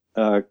 8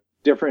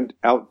 different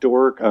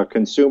outdoor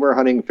consumer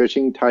hunting,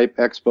 fishing type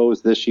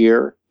expos this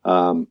year.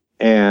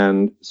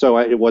 And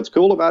so what's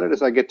cool about it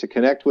is I get to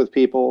connect with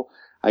people.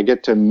 I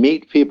get to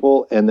meet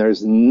people, and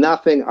there's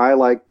nothing I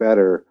like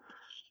better,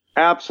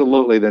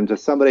 absolutely, than to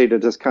somebody to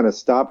just kind of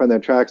stop in their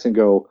tracks and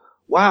go,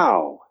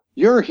 wow,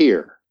 you're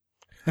here.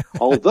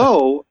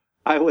 Although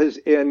I was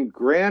in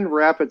Grand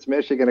Rapids,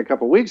 Michigan a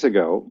couple weeks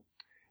ago,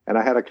 and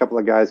I had a couple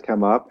of guys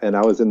come up, and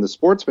I was in the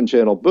Sportsman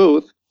Channel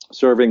booth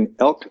serving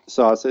elk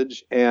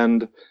sausage,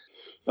 and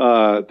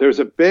there's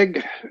a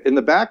big, in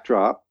the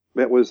backdrop,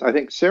 that was, I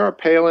think, Sarah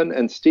Palin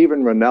and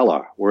Steven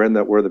Ranella were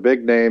the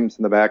big names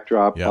in the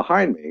backdrop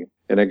behind me.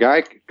 And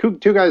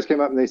two guys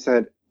came up and they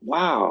said,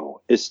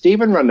 wow, is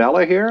Steven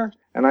Ranella here?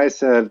 And I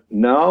said,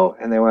 no.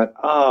 And they went,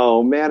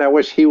 oh man, I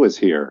wish he was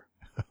here.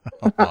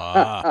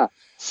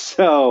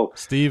 So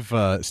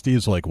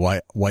Steve's like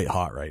white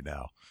hot right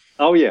now.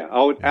 Oh yeah.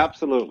 Oh,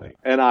 absolutely.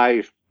 And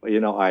I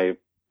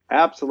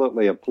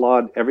absolutely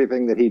applaud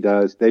everything that he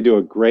does. They do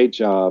a great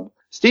job.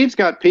 Steve's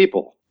got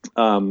people.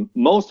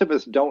 Most of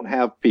us don't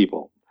have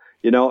people.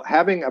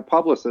 Having a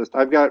publicist,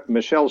 I've got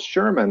Michelle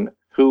Sherman,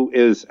 who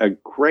is a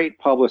great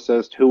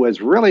publicist, who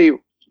has really,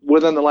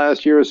 within the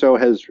last year or so,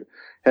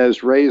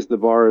 has raised the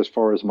bar as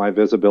far as my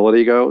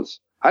visibility goes.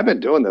 I've been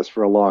doing this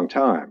for a long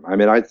time. I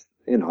mean,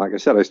 like I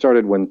said, I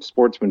started when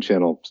Sportsman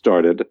Channel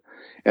started,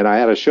 and I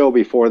had a show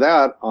before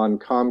that on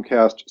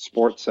Comcast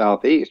Sports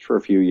Southeast for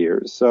a few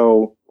years.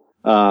 So,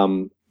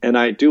 and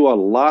I do a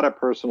lot of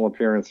personal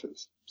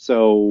appearances.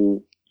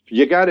 So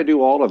you got to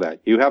do all of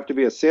that. You have to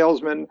be a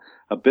salesman,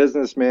 a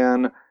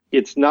businessman.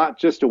 It's not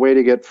just a way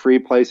to get free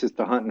places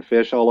to hunt and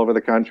fish all over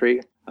the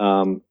country.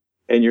 And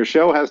your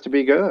show has to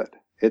be good.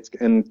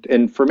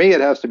 And for me,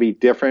 it has to be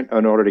different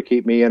in order to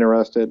keep me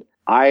interested.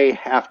 I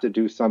have to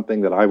do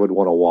something that I would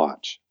want to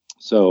watch.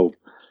 So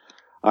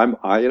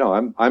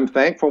I'm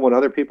thankful when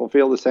other people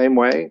feel the same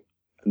way.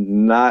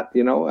 And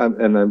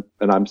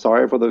I'm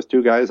sorry for those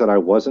two guys that I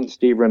wasn't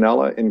Steve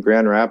Ranella in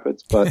Grand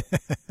Rapids, but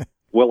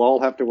we'll all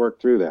have to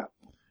work through that.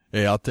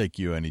 Hey, I'll take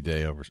you any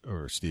day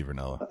over Steve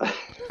Ranella.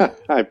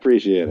 I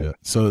appreciate it. Yeah.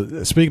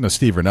 So speaking of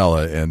Steve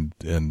Ranella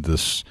and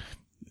this,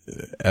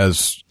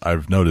 as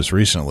I've noticed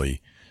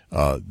recently,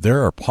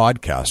 there are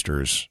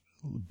podcasters,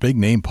 big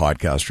name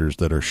podcasters,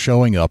 that are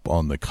showing up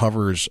on the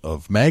covers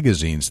of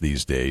magazines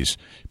these days.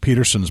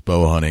 Peterson's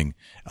Bow Hunting,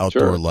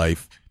 Outdoor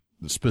Life,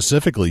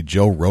 specifically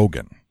Joe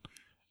Rogan,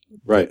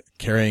 right,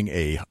 carrying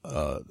a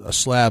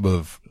slab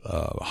of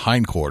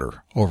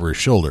hindquarter over his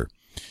shoulder,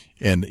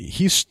 and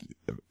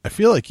I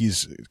feel like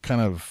he's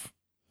kind of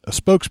a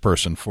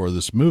spokesperson for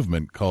this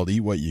movement called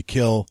Eat What You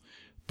Kill,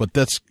 but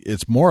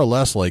it's more or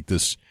less like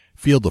this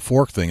field to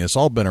fork thing. It's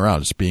all been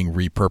around. It's being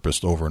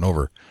repurposed over and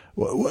over.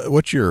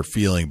 What's your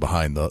feeling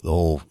behind the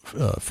whole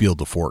field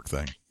to fork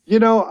thing?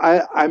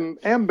 I'm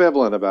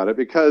ambivalent about it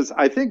because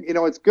I think,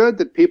 it's good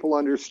that people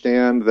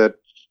understand that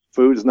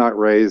food's not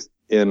raised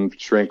in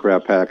shrink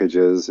wrap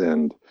packages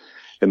and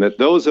that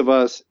those of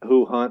us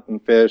who hunt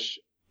and fish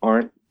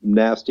aren't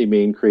nasty,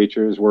 mean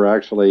creatures. We're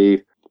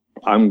actually,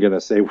 I'm going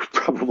to say, we're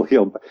probably,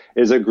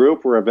 as a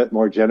group, we're a bit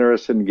more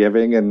generous and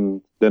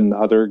giving than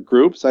other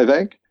groups, I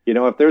think.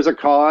 If there's a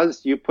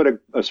cause, you put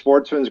a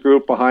sportsman's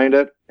group behind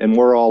it and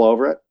we're all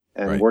over it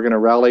and we're going to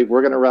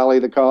rally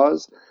the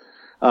cause.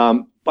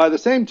 By the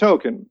same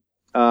token,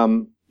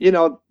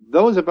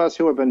 those of us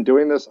who have been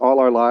doing this all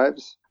our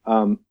lives,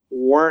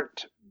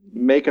 weren't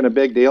making a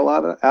big deal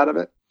out of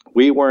it.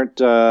 We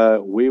weren't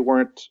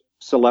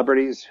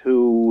celebrities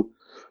who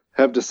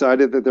have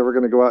decided that they were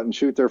going to go out and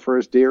shoot their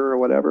first deer or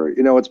whatever.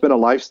 It's been a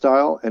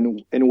lifestyle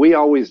and we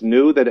always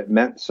knew that it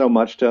meant so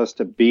much to us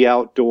to be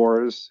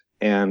outdoors.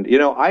 And,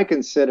 I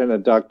can sit in a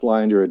duck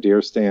blind or a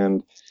deer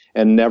stand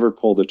and never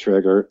pull the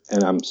trigger.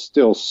 And I'm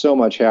still so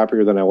much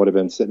happier than I would have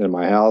been sitting in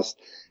my house.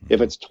 If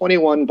it's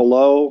 21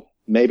 below,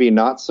 maybe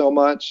not so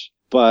much.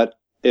 But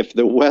if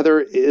the weather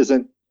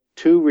isn't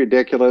too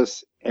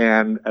ridiculous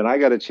and I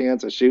got a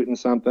chance of shooting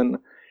something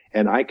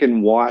and I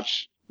can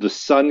watch the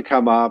sun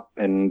come up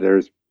and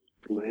there's,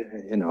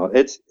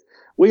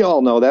 we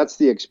all know that's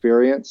the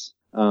experience.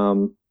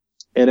 And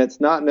it's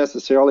not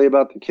necessarily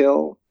about the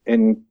kill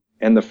and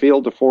the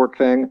field to fork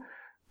thing,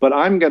 but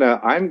I'm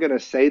gonna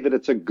say that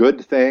it's a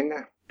good thing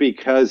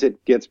because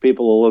it gets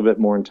people a little bit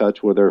more in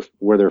touch with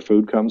where their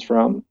food comes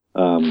from.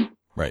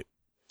 Right.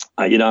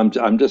 I'm not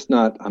a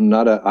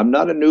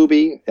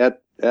newbie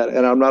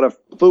and I'm not a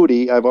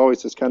foodie. I've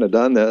always just kind of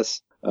done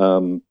this.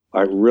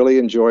 I really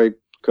enjoy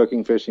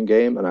cooking fish and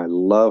game, and I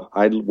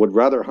would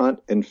rather hunt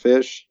and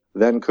fish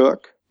than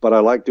cook, but I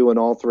like doing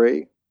all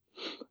three.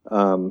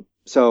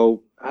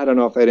 So I don't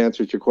know if that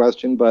answers your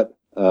question, but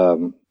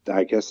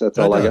I guess that's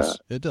all I got.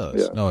 It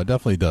does. Yeah. No, it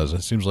definitely does.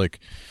 It seems like,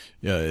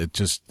 it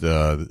just,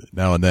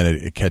 now and then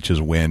it catches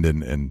wind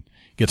and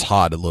gets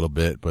hot a little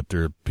bit, but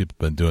people have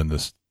been doing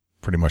this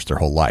pretty much their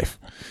whole life.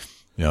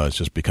 It's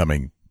just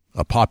becoming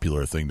a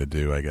popular thing to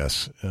do, I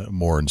guess,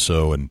 more and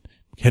so, and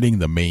hitting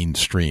the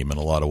mainstream in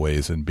a lot of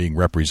ways and being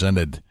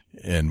represented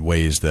in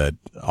ways that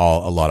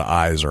a lot of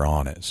eyes are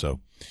on it. So,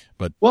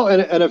 but. Well,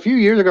 and a few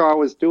years ago, I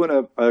was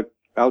doing a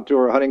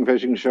outdoor hunting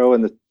fishing show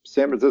in the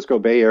San Francisco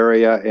Bay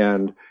Area,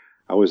 and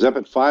I was up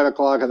at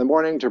 5:00 in the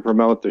morning to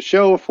promote the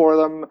show for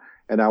them.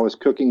 and I was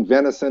cooking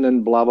venison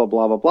and blah, blah,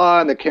 blah, blah,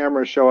 blah. And the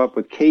cameras show up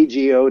with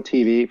KGO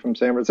TV from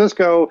San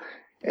Francisco.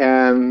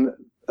 And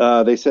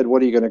they said,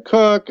 what are you going to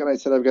cook? And I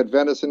said, I've got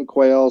venison,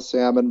 quail,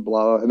 salmon,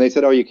 blah. And they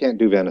said, oh, you can't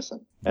do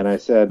venison. And I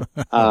said,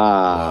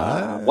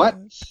 what?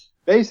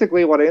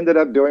 Basically, what I ended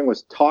up doing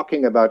was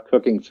talking about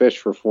cooking fish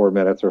for 4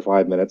 minutes or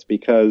 5 minutes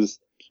because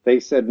they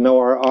said, no,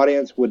 our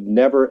audience would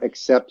never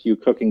accept you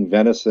cooking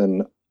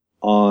venison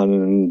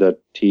on the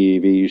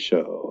TV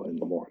show in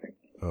the morning.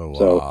 Oh, wow.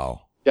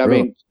 So, yeah, I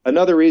mean,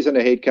 another reason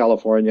to hate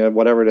California,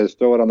 whatever it is,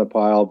 throw it on the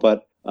pile.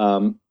 But,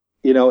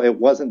 it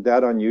wasn't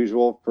that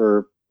unusual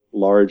for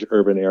large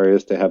urban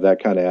areas to have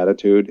that kind of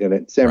attitude. And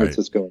in San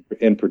Francisco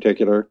in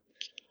particular,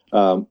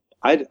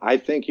 I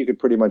think you could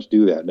pretty much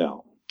do that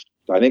now.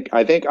 I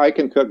think I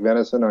can cook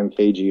venison on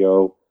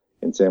KGO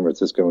in San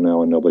Francisco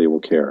now and nobody will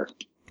care.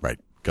 Right.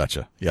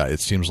 Gotcha. Yeah. It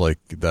seems like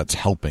that's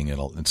helping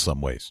in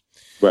some ways.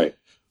 Right.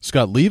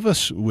 Scott, leave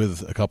us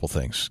with a couple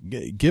things.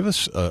 Give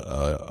us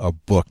a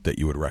book that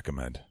you would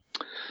recommend.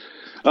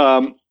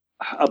 A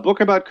book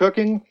about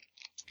cooking?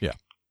 Yeah.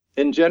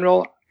 In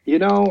general,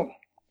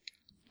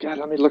 God,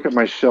 let me look at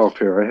my shelf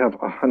here. I have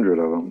 100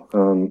 of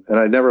them, and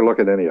I never look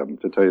at any of them,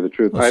 to tell you the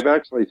truth. Well, I've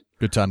actually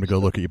good time to go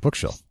look at your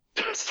bookshelf.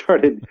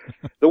 started.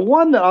 The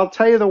one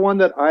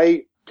that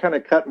I kind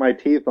of cut my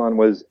teeth on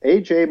was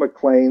A.J.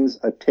 McLean's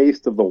A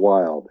Taste of the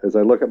Wild, as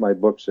I look at my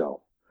bookshelf.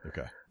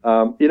 Okay.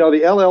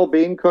 The L.L.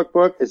 Bean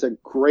cookbook is a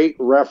great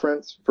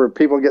reference for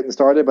people getting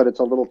started, but it's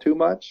a little too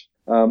much.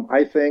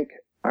 I think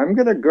I'm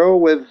going to go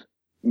with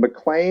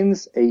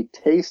McLean's A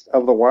Taste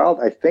of the Wild.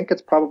 I think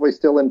it's probably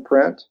still in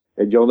print.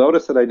 And you'll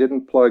notice that I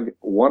didn't plug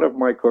one of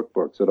my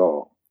cookbooks at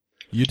all.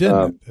 You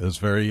didn't. It was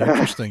very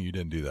interesting you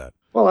didn't do that.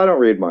 Well, I don't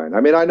read mine.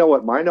 I mean, I know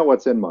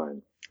what's in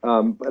mine.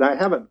 But I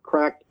haven't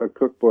cracked a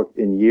cookbook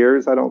in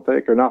years, I don't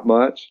think, or not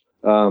much.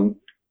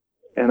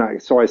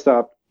 So I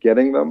stopped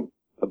getting them.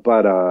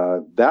 But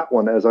that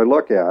one, as I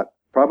look at,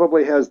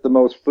 probably has the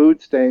most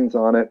food stains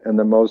on it and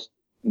the most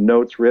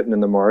notes written in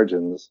the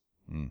margins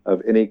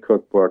of any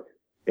cookbook,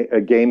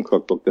 a game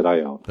cookbook that I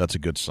own. That's a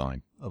good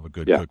sign of a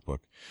good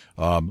cookbook.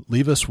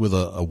 Leave us with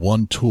a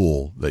one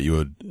tool that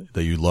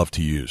you'd love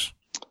to use.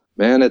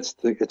 Man, it's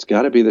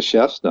got to be the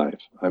chef's knife.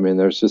 I mean,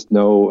 there's just an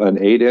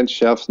 8-inch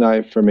chef's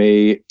knife for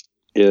me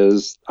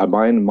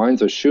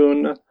mine's a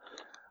Shun.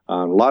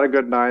 A lot of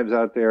good knives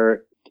out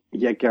there.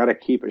 You got to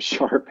keep a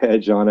sharp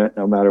edge on it,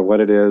 no matter what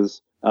it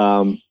is.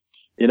 I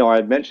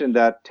had mentioned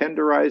that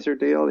tenderizer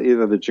deal,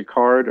 either the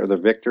Jacquard or the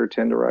Victor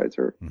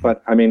tenderizer. Mm-hmm.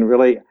 But I mean,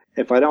 really,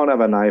 if I don't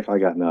have a knife, I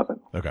got nothing.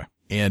 Okay.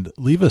 And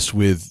leave us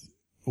with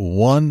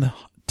one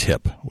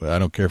tip. I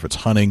don't care if it's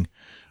hunting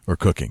or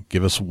cooking.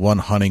 Give us one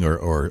hunting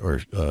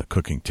or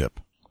cooking tip.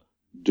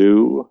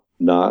 Do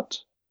not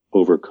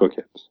overcook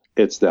it.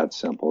 It's that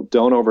simple.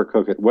 Don't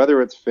overcook it.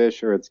 Whether it's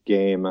fish or it's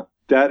game,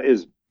 that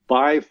is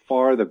by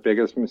far the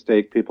biggest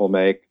mistake people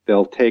make.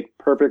 They'll take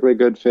perfectly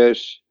good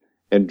fish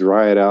and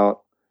dry it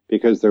out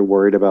because they're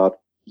worried about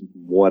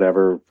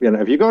whatever.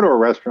 If you go to a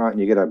restaurant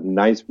and you get a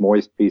nice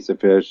moist piece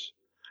of fish,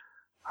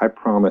 I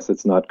promise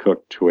it's not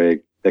cooked to a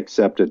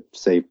accepted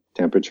safe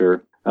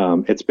temperature.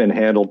 It's been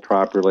handled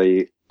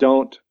properly.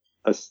 Don't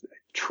if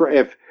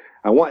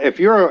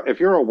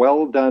you're a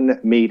well done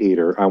meat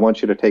eater, I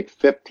want you to take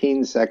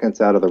 15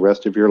 seconds out of the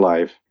rest of your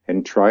life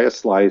and try a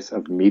slice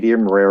of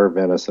medium rare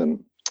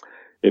venison.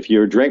 If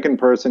you're a drinking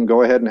person,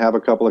 go ahead and have a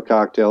couple of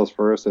cocktails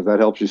first, if that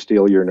helps you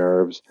steal your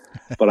nerves.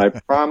 But I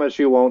promise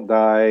you won't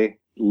die.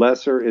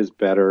 Lesser is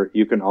better.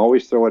 You can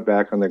always throw it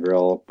back on the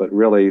grill, but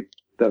really,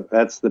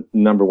 that's the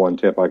number one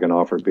tip I can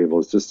offer people,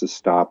 is just to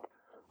stop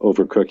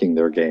overcooking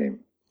their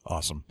game.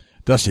 Awesome.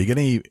 Dusty, you got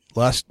any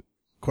last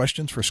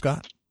questions for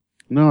Scott?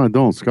 No, I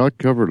don't. Scott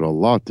covered a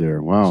lot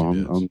there. Wow.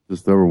 I'm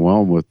just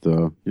overwhelmed with,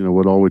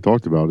 what all we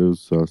talked about. It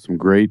was some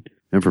great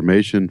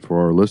information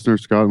for our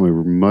listeners, Scott, and we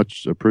were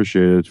much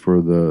appreciated for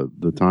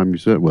the time you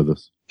spent with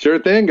us. Sure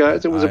thing,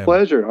 guys. It was a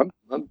pleasure.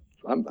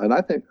 And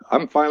I think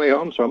I'm finally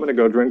home, so I'm going to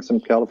go drink some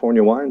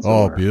California wine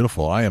somewhere. Oh,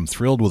 beautiful. I am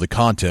thrilled with the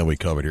content we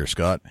covered here,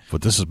 Scott.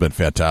 But this has been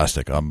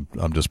fantastic. I'm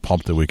just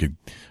pumped that we could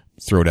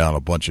throw down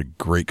a bunch of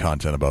great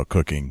content about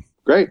cooking.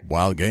 Great.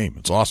 Wild game.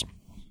 It's awesome.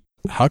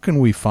 How can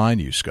we find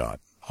you, Scott?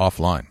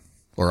 Offline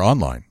or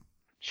online?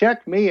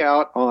 Check me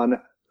out on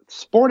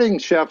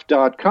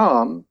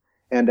sportingchef.com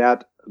and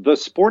at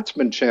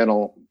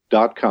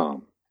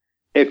thesportsmanchannel.com.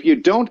 If you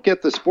don't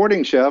get The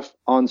Sporting Chef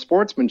on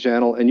Sportsman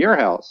Channel in your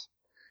house,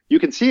 you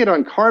can see it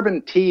on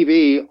Carbon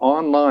TV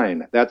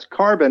online. That's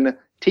Carbon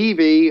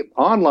TV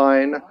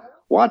online.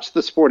 Watch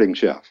The Sporting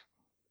Chef.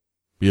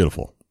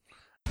 Beautiful.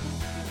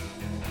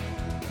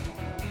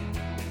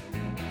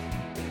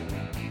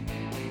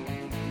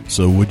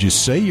 So would you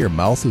say your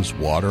mouth is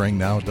watering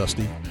now,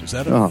 Dusty? Is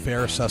that a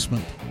fair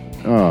assessment?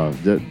 I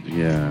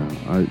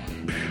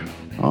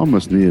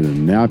almost needed a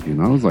napkin.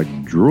 I was like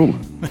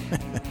drooling.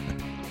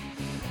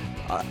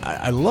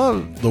 I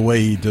love the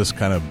way he just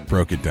kind of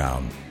broke it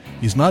down.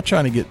 He's not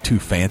trying to get too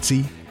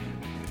fancy.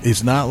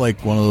 He's not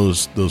like one of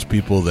those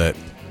people that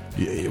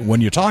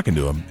when you're talking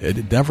to him,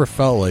 it never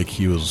felt like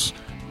he was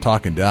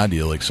talking down to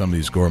you like some of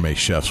these gourmet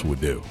chefs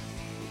would do.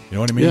 You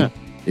know what I mean?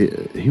 Yeah,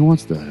 he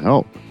wants to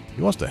help.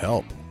 He wants to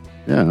help.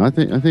 Yeah, I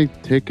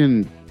think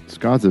taking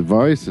Scott's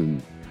advice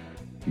and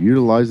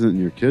utilizing it in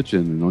your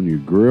kitchen and on your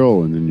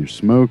grill and in your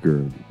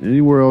smoker,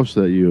 anywhere else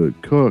that you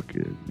would cook,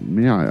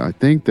 I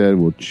think that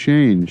will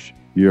change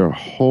your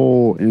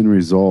whole end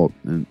result,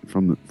 and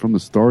from the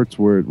starts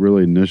where it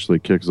really initially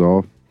kicks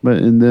off.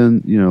 And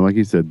then, like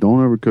you said, don't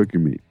overcook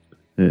your meat.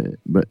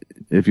 But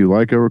if you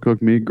like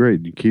overcooked meat,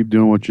 great. You keep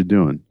doing what you're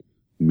doing.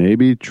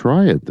 Maybe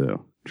try it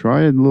though.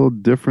 Try a little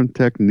different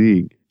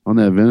technique on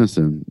that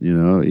venison.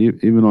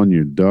 Even on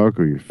your duck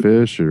or your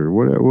fish or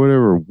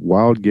whatever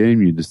wild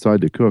game you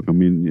decide to cook. I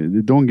mean,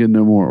 it don't get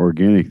no more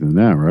organic than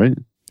that, right?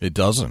 It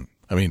doesn't.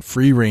 I mean,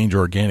 free range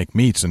organic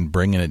meats and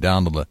bringing it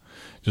down to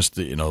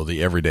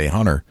the everyday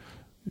hunter.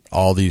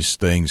 All these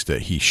things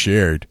that he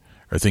shared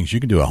are things you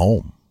can do at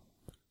home.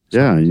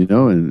 Yeah,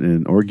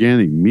 and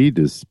organic meat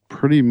is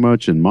pretty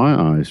much, in my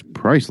eyes,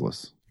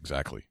 priceless.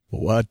 Exactly.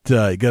 Well, what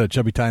you got a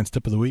Chubby Tines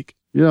tip of the week?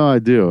 Yeah, I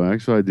do.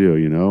 Actually, I do.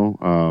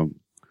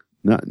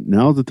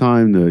 Now's the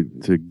time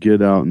to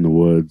get out in the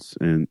woods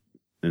and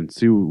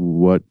see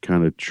what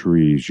kind of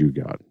trees you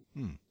got.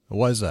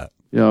 Why is that?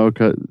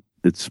 Okay,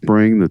 it's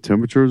spring. The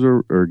temperatures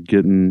are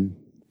getting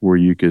where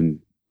you can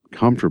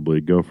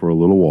comfortably go for a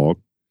little walk.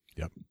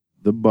 Yep.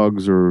 The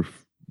bugs are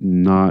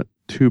not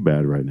too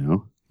bad right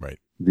now. Right.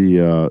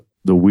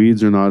 The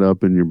weeds are not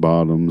up in your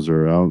bottoms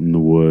or out in the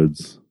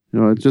woods.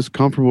 It's just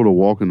comfortable to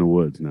walk in the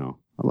woods now.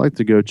 I like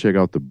to go check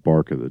out the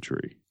bark of the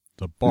tree.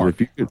 The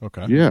bark?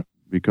 Okay. Yeah,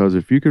 because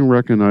if you can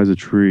recognize a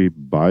tree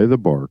by the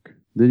bark,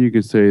 then you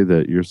can say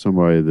that you're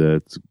somebody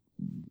that's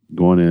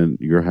going in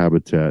your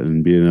habitat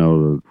and being able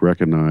to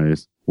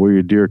recognize where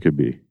your deer could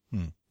be.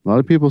 A lot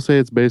of people say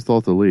it's based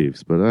off the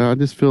leaves, but I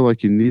just feel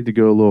like you need to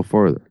go a little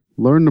farther.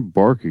 Learn the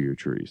bark of your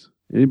trees.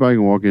 Anybody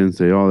can walk in and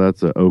say, oh,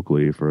 that's an oak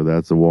leaf or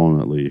that's a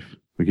walnut leaf.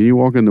 But can you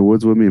walk in the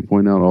woods with me and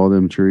point out all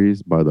them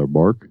trees by their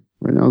bark?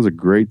 Right now is a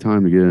great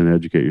time to get in and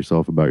educate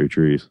yourself about your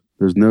trees.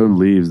 There's no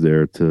leaves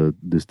there to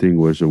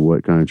distinguish of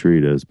what kind of tree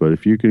it is. But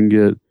if you can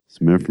get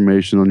some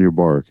information on your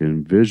bark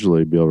and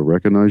visually be able to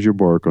recognize your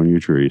bark on your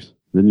trees,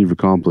 then you've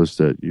accomplished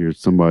that you're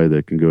somebody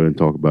that can go in and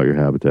talk about your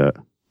habitat.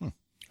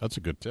 That's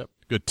a good tip.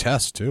 Good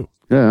test, too.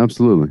 Yeah,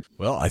 absolutely.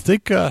 Well, I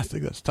think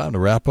that's time to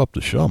wrap up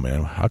the show,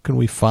 man. How can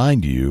we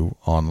find you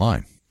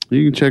online?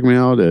 You can check me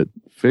out at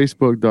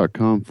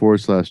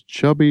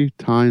facebook.com/Chubby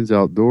Tines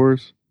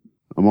Outdoors.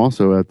 I'm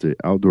also at the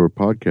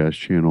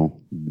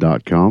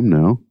outdoorpodcastchannel.com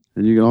now.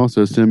 And you can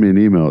also send me an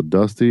email at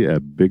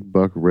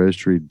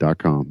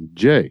dusty@bigbuckregistry.com.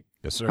 Jay,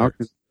 yes, sir. How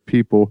can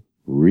people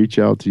reach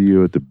out to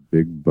you at the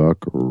Big Buck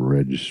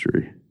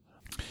Registry?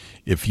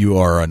 If you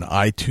are an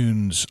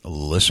iTunes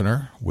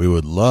listener, we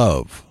would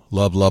love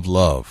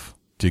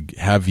to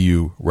have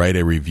you write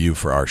a review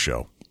for our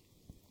show.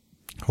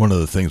 One of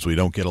the things we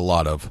don't get a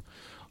lot of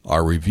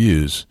are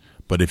reviews,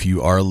 but if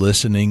you are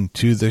listening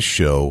to this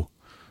show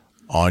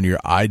on your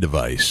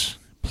iDevice,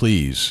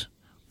 please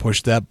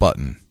push that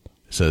button.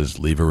 It says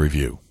leave a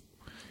review.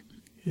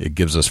 It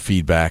gives us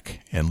feedback,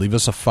 and leave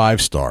us a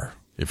 5-star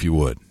if you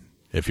would.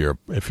 If you're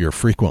a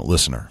frequent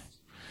listener,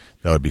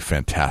 that would be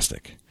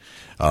fantastic.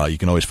 You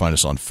can always find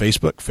us on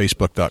Facebook,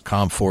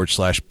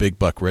 facebook.com/Big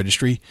Buck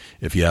Registry.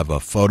 If you have a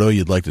photo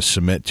you'd like to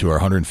submit to our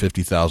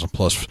 150,000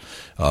 plus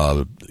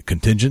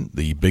contingent,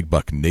 the Big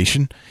Buck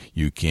Nation,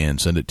 you can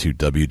send it to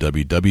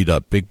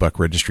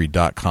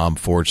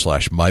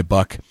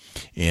www.bigbuckregistry.com/mybuck.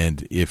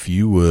 And if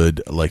you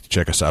would like to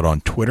check us out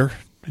on Twitter,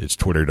 it's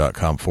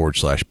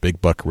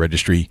twitter.com/Big Buck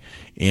Registry.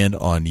 And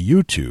on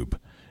YouTube,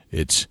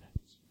 it's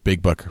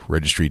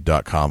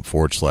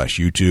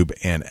bigbuckregistry.com/YouTube.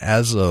 And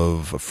as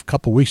of a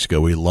couple weeks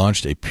ago, we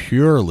launched a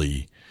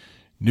purely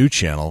new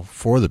channel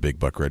for the Big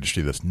Buck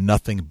Registry that's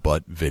nothing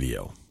but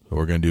video. So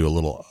we're going to do a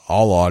little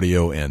all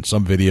audio and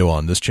some video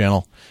on this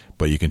channel,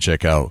 but you can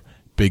check out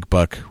Big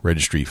Buck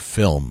Registry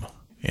Film,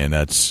 and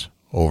that's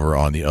over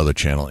on the other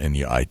channel in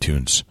the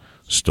iTunes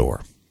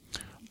store.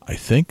 I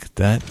think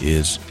that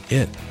is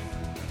it.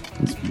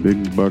 It's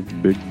Big Buck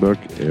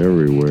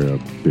everywhere,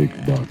 Big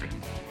Buck.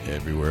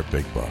 Everywhere,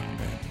 Big Buck.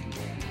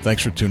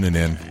 Thanks for tuning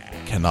in.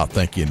 Cannot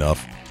thank you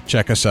enough.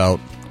 Check us out.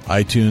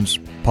 iTunes,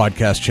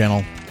 podcast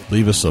channel.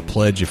 Leave us a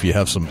pledge if you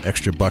have some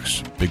extra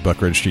bucks.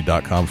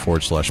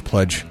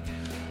 BigBuckRegistry.com/pledge.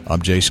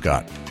 I'm Jay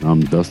Scott. I'm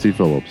Dusty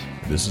Phillips.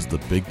 This is the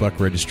Big Buck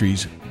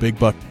Registry's Big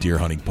Buck Deer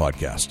Hunting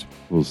Podcast.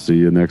 We'll see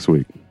you next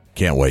week.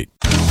 Can't wait.